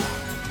you,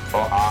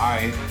 for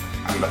I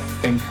am the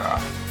Thinker.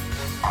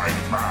 I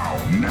vow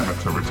never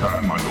to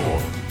return, my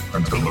lord,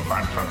 until the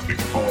Fantastic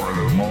Four are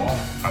no more,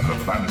 and the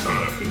planet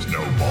Earth is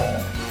no more.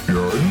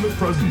 You're in the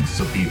presence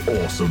of the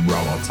awesome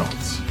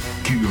Ramatot,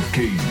 King of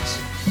Kings,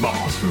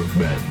 Master of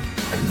Men,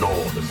 and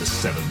Lord of the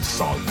Seven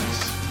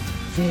Suns.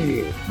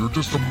 Fool, you're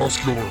just a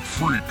muscular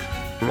freak,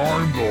 but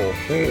I'm the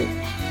Hulk.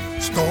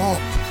 Stop!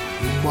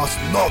 You must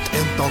not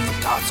enter the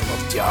castle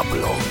of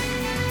Diablo.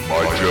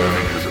 My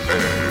journey has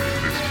ended.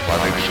 This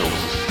planet shall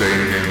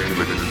sustain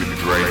until it has been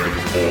drained of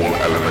all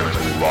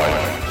elemental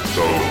life.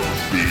 So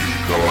speaks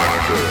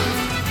Galactus.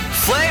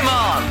 Flame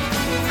on!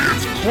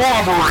 It's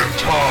clobbering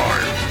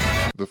time!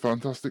 The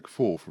Fantastic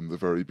Four from the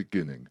very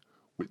beginning.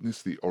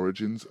 Witness the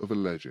origins of a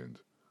legend.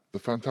 The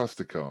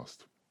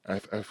Fantasticast.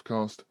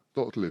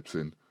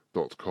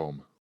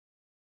 ffcast.libsyn.com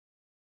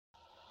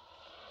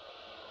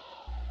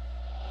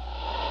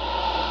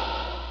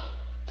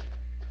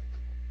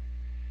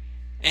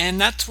And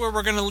that's where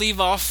we're going to leave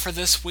off for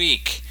this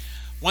week.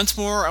 Once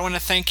more, I want to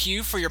thank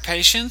you for your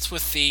patience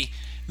with the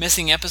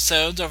missing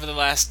episodes over the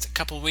last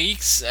couple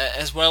weeks,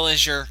 as well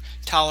as your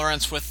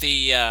tolerance with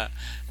the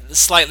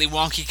slightly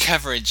wonky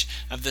coverage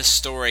of this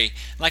story.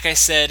 Like I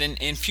said,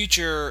 in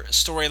future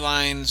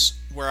storylines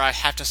where I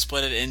have to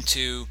split it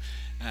into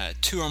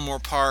 2 or more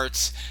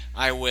parts,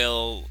 I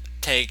will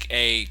take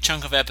a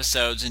chunk of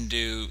episodes and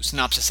do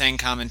synopsis and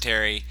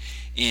commentary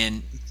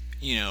in,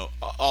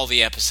 all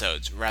the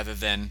episodes, rather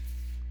than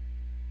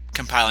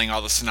compiling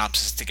all the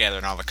synopsis together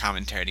and all the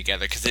commentary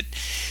together, because it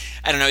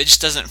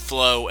just doesn't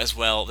flow as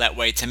well that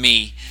way to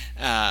me.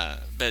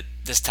 But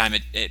this time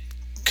it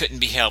couldn't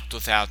be helped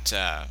without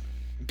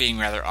being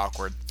rather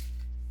awkward.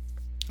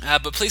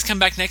 But please come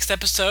back next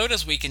episode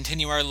as we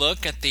continue our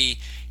look at the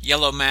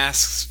Yellow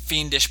Mask's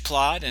fiendish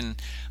plot, and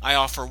I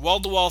offer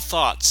wall-to-wall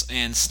thoughts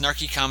and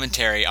snarky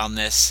commentary on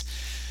this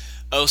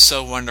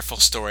oh-so-wonderful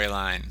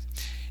storyline.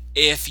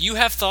 If you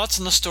have thoughts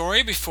on the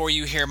story before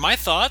you hear my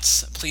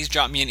thoughts, please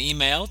drop me an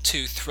email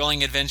to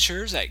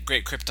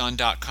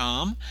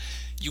thrillingadventures@greatkrypton.com.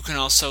 You can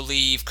also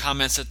leave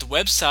comments at the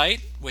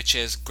website, which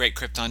is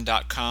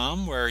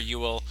greatkrypton.com, where you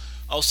will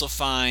also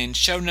find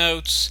show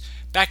notes,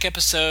 back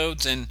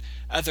episodes, and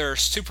other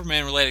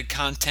Superman-related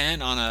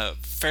content on a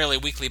fairly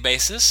weekly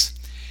basis.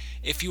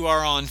 If you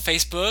are on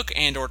Facebook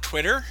and or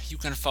Twitter, you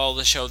can follow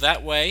the show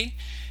that way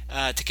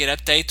to get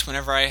updates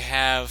whenever I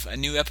have a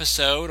new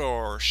episode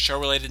or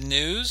show-related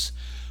news,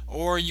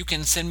 or you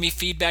can send me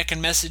feedback and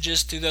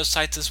messages through those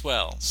sites as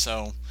well.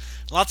 So,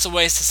 lots of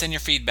ways to send your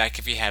feedback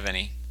if you have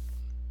any.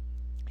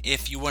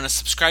 If you want to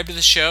subscribe to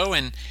the show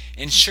and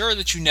ensure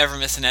that you never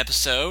miss an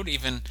episode,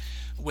 even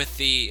with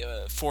the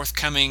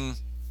forthcoming,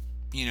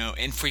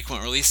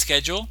 infrequent release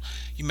schedule,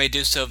 you may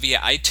do so via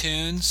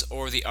iTunes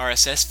or the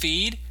RSS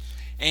feed.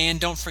 And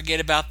don't forget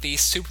about the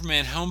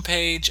Superman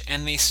homepage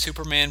and the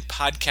Superman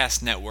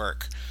Podcast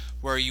Network,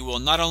 where you will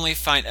not only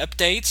find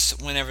updates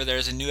whenever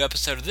there's a new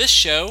episode of this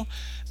show,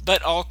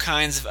 but all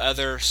kinds of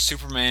other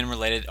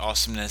Superman-related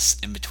awesomeness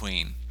in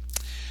between.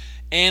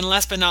 And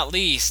last but not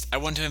least, I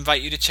want to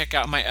invite you to check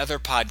out my other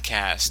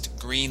podcast,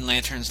 Green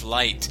Lantern's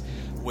Light,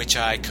 which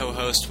I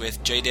co-host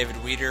with J.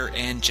 David Weeder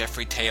and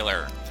Jeffrey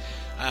Taylor.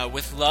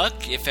 With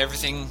luck, if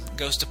everything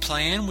goes to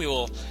plan, we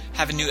will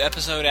have a new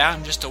episode out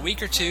in just a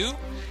week or two,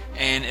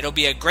 and it'll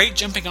be a great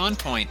jumping on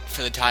point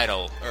for the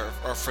title,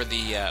 or for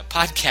the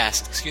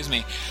podcast, excuse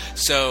me.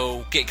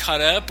 So get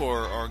caught up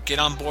or get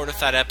on board with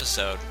that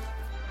episode.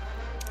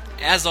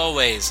 As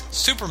always,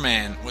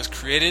 Superman was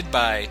created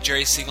by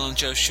Jerry Siegel and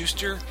Joe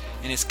Shuster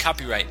and is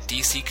copyright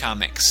DC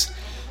Comics.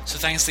 So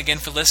thanks again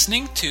for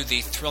listening to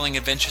the Thrilling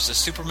Adventures of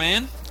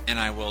Superman, and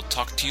I will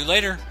talk to you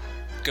later.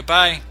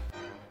 Goodbye.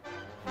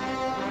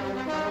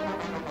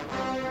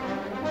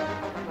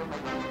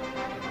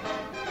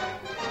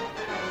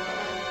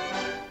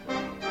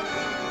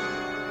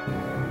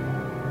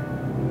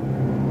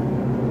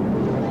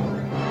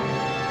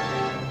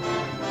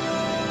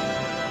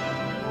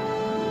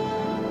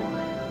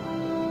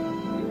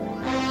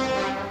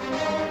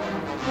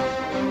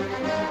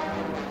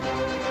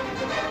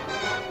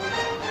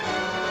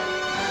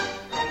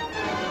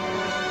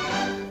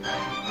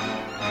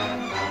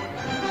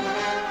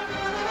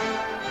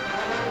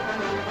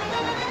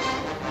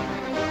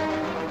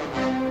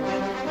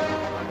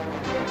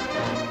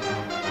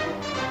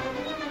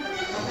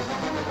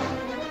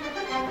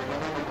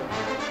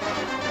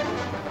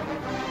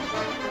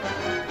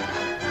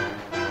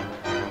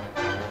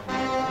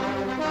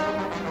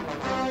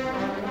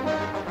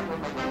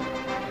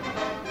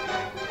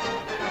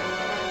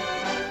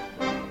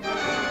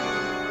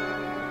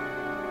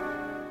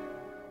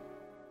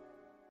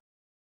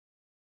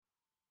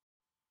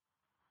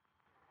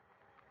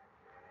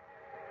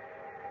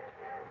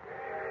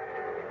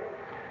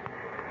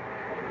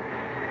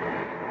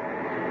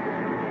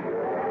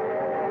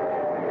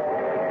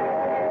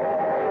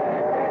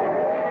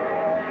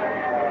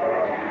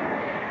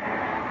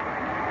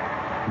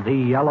 The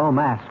Yellow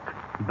Mask,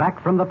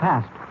 back from the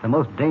past, the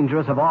most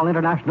dangerous of all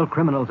international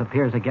criminals,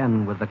 appears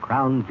again with the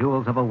crown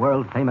jewels of a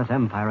world-famous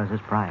empire as his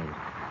prize.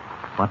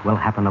 What will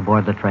happen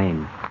aboard the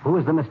train? Who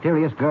is the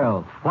mysterious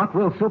girl? What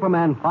will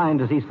Superman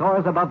find as he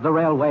soars above the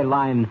railway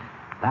line,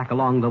 back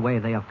along the way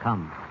they have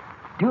come?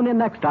 Tune in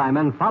next time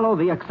and follow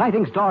the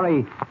exciting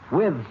story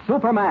with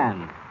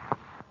Superman.